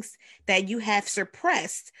feelings that you have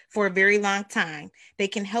suppressed for a very long time. They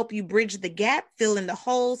can help you bridge the gap, fill in the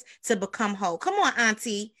holes to become whole. Come on,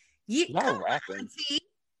 Auntie. Come on, Auntie.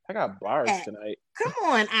 I got bars tonight. Come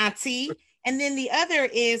on, Auntie. And then the other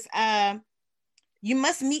is you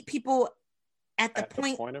must meet people at the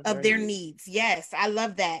point of their needs. Yes, I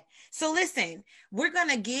love that. So listen, we're going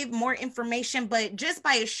to give more information, but just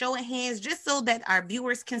by a show of hands, just so that our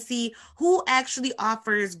viewers can see who actually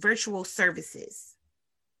offers virtual services.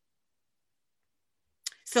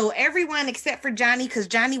 So everyone except for Johnny, because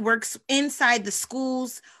Johnny works inside the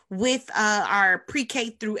schools with our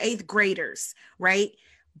pre-K through 8th graders, right?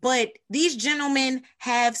 But these gentlemen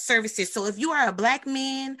have services. So if you are a Black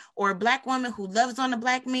man or a Black woman who loves on a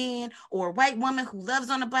Black man, or a white woman who loves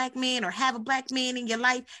on a Black man, or have a Black man in your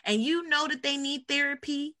life, and you know that they need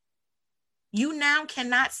therapy, you now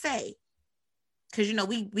cannot say, because you know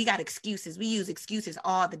we got excuses. We use excuses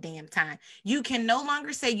all the damn time. You can no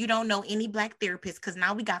longer say you don't know any Black therapists, because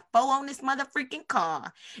now we got 4 on this motherfucking call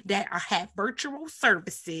that have virtual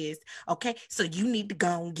services. Okay, so you need to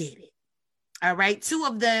go and get it. All right. 2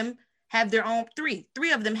 of them have their own, 3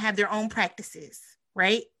 of them have their own practices,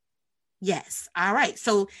 right? Yes. All right.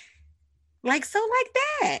 So like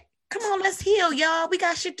that. Come on, let's heal, y'all. We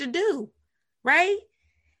got shit to do, right?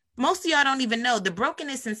 Most of y'all don't even know the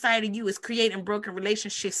brokenness inside of you is creating broken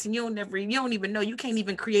relationships, and you don't even know. You can't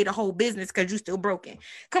even create a whole business because you're still broken.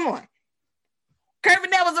 Come on. Kirby,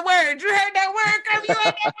 that was a word. You heard that word, Kirby? You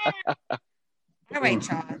heard that word? All right,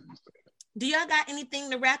 y'all. Do y'all got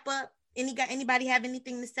anything to wrap up? Anybody have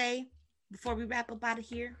anything to say before we wrap up out of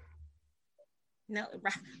here? No,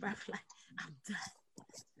 I'm done.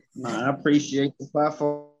 No, I appreciate the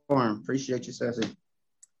platform. Appreciate you, Sassy.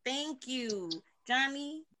 Thank you,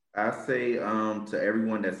 Johnny. I say to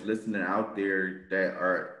everyone that's listening out there that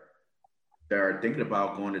are thinking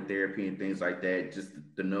about going to therapy and things like that, just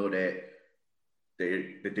to know that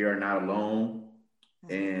they are not alone,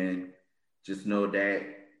 and just know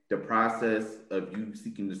that the process of you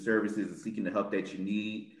seeking the services and seeking the help that you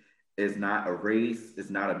need is not a race. It's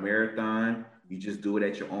not a marathon. You just do it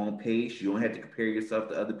at your own pace. You don't have to compare yourself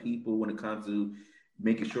to other people when it comes to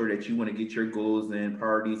making sure that you want to get your goals and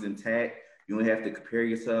priorities intact. You don't have to compare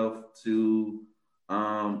yourself to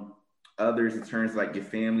others in terms of like your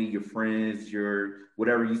family, your friends, your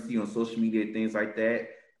whatever you see on social media, things like that.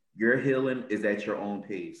 Your healing is at your own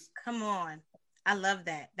pace. Come on. I love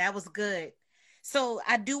that. That was good. So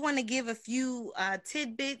I do want to give a few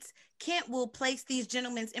tidbits. Kent will place these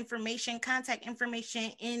gentlemen's contact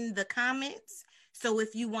information in the comments. So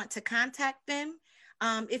if you want to contact them,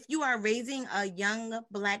 if you are raising a young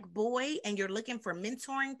Black boy and you're looking for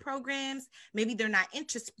mentoring programs, maybe they're not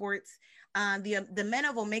into sports, the men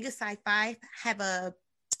of Omega Psi Phi have a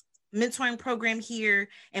mentoring program here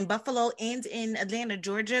in Buffalo and in Atlanta,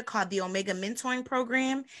 Georgia, called the Omega Mentoring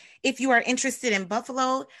Program. If you are interested in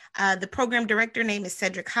Buffalo, the program director name is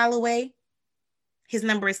Cedric Holloway. His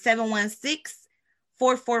number is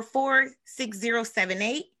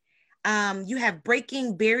 716-444-6078. You have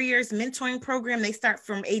Breaking Barriers Mentoring Program. They start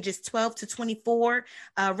from ages 12 to 24,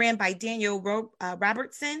 ran by Daniel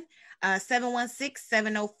Robertson,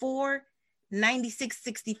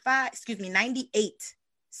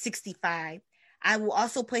 716-704-9865. I will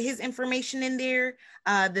also put his information in there.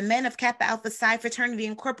 The Men of Kappa Alpha Psi Fraternity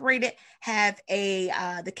Incorporated have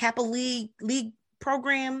the Kappa League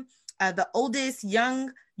program, the oldest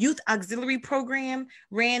young youth auxiliary program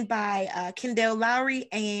ran by Kendall Lowry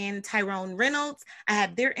and Tyrone Reynolds. I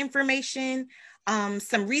have their information,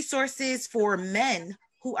 some resources for men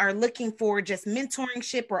who are looking for just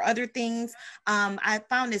mentorship or other things. I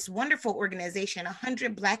found this wonderful organization,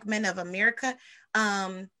 100 Black Men of America.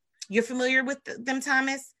 You're familiar with them,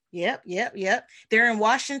 Thomas? Yep. They're in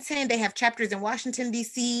Washington. They have chapters in Washington,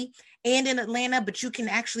 D.C. and in Atlanta, but you can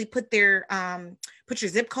actually put your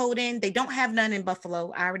zip code in. They don't have none in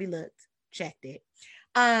Buffalo. I already looked, checked it.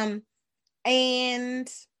 And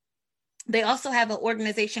they also have an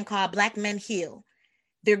organization called Black Men Heal.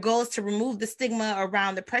 Their goal is to remove the stigma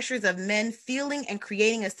around the pressures of men feeling and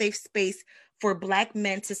creating a safe space for Black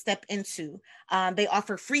men to step into. They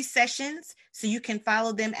offer free sessions, so you can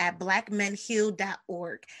follow them at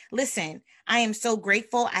blackmenheal.org. Listen, I am so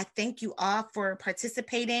grateful. I thank you all for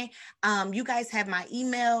participating. You guys have my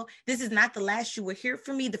email. This is not the last you will hear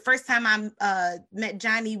from me. The first time I met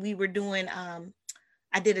Johnny, we were doing,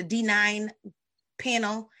 I did a D9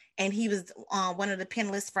 panel, and he was one of the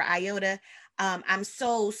panelists for IOTA. I'm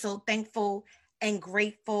so thankful and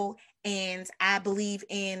grateful, and I believe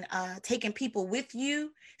in taking people with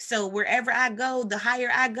you. So wherever I go, the higher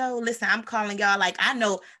I go, listen, I'm calling y'all like I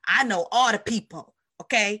know all the people.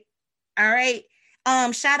 Okay. All right.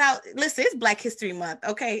 Shout out, listen, it's Black History Month,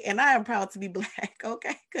 okay? And I am proud to be Black,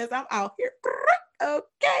 okay? Because I'm out here.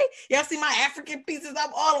 Okay. Y'all see my African pieces? I'm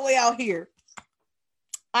all the way out here.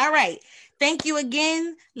 All right. Thank you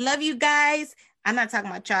again. Love you guys. I'm not talking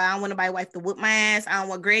about y'all. I don't want nobody's wife to whip my ass. I don't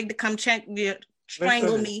want Greg to come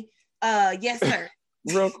strangle me. Yes, sir.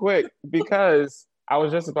 Real quick, because I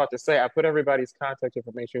was just about to say, I put everybody's contact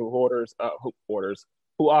information who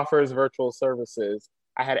offers virtual services.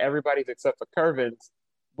 I had everybody's except for Curvin's,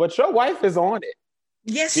 but your wife is on it.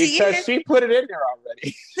 Yes, she is. Because she put it in there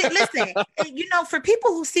already. Listen, for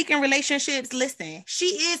people who seek in relationships, listen, she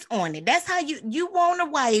is on it. That's how you want a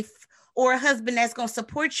wife or a husband that's going to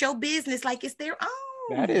support your business like it's their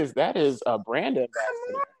own. That is a brand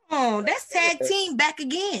ambassador. Come on, that's tag team back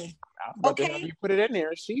again. Okay. You put it in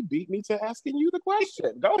there, she beat me to asking you the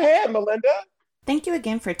question. Go ahead, Melinda. Thank you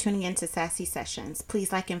again for tuning in to Sassy Sessions.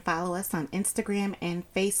 Please like and follow us on Instagram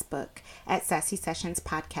and Facebook at Sassy Sessions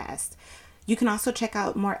Podcast. You can also check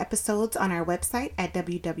out more episodes on our website at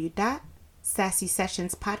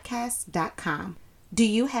www.sassysessionspodcast.com. Do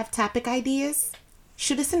you have topic ideas?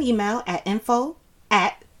 Shoot us an email at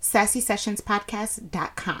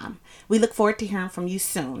info@sassysessionspodcast.com. We look forward to hearing from you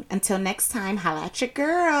soon. Until next time, holla at your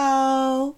girl.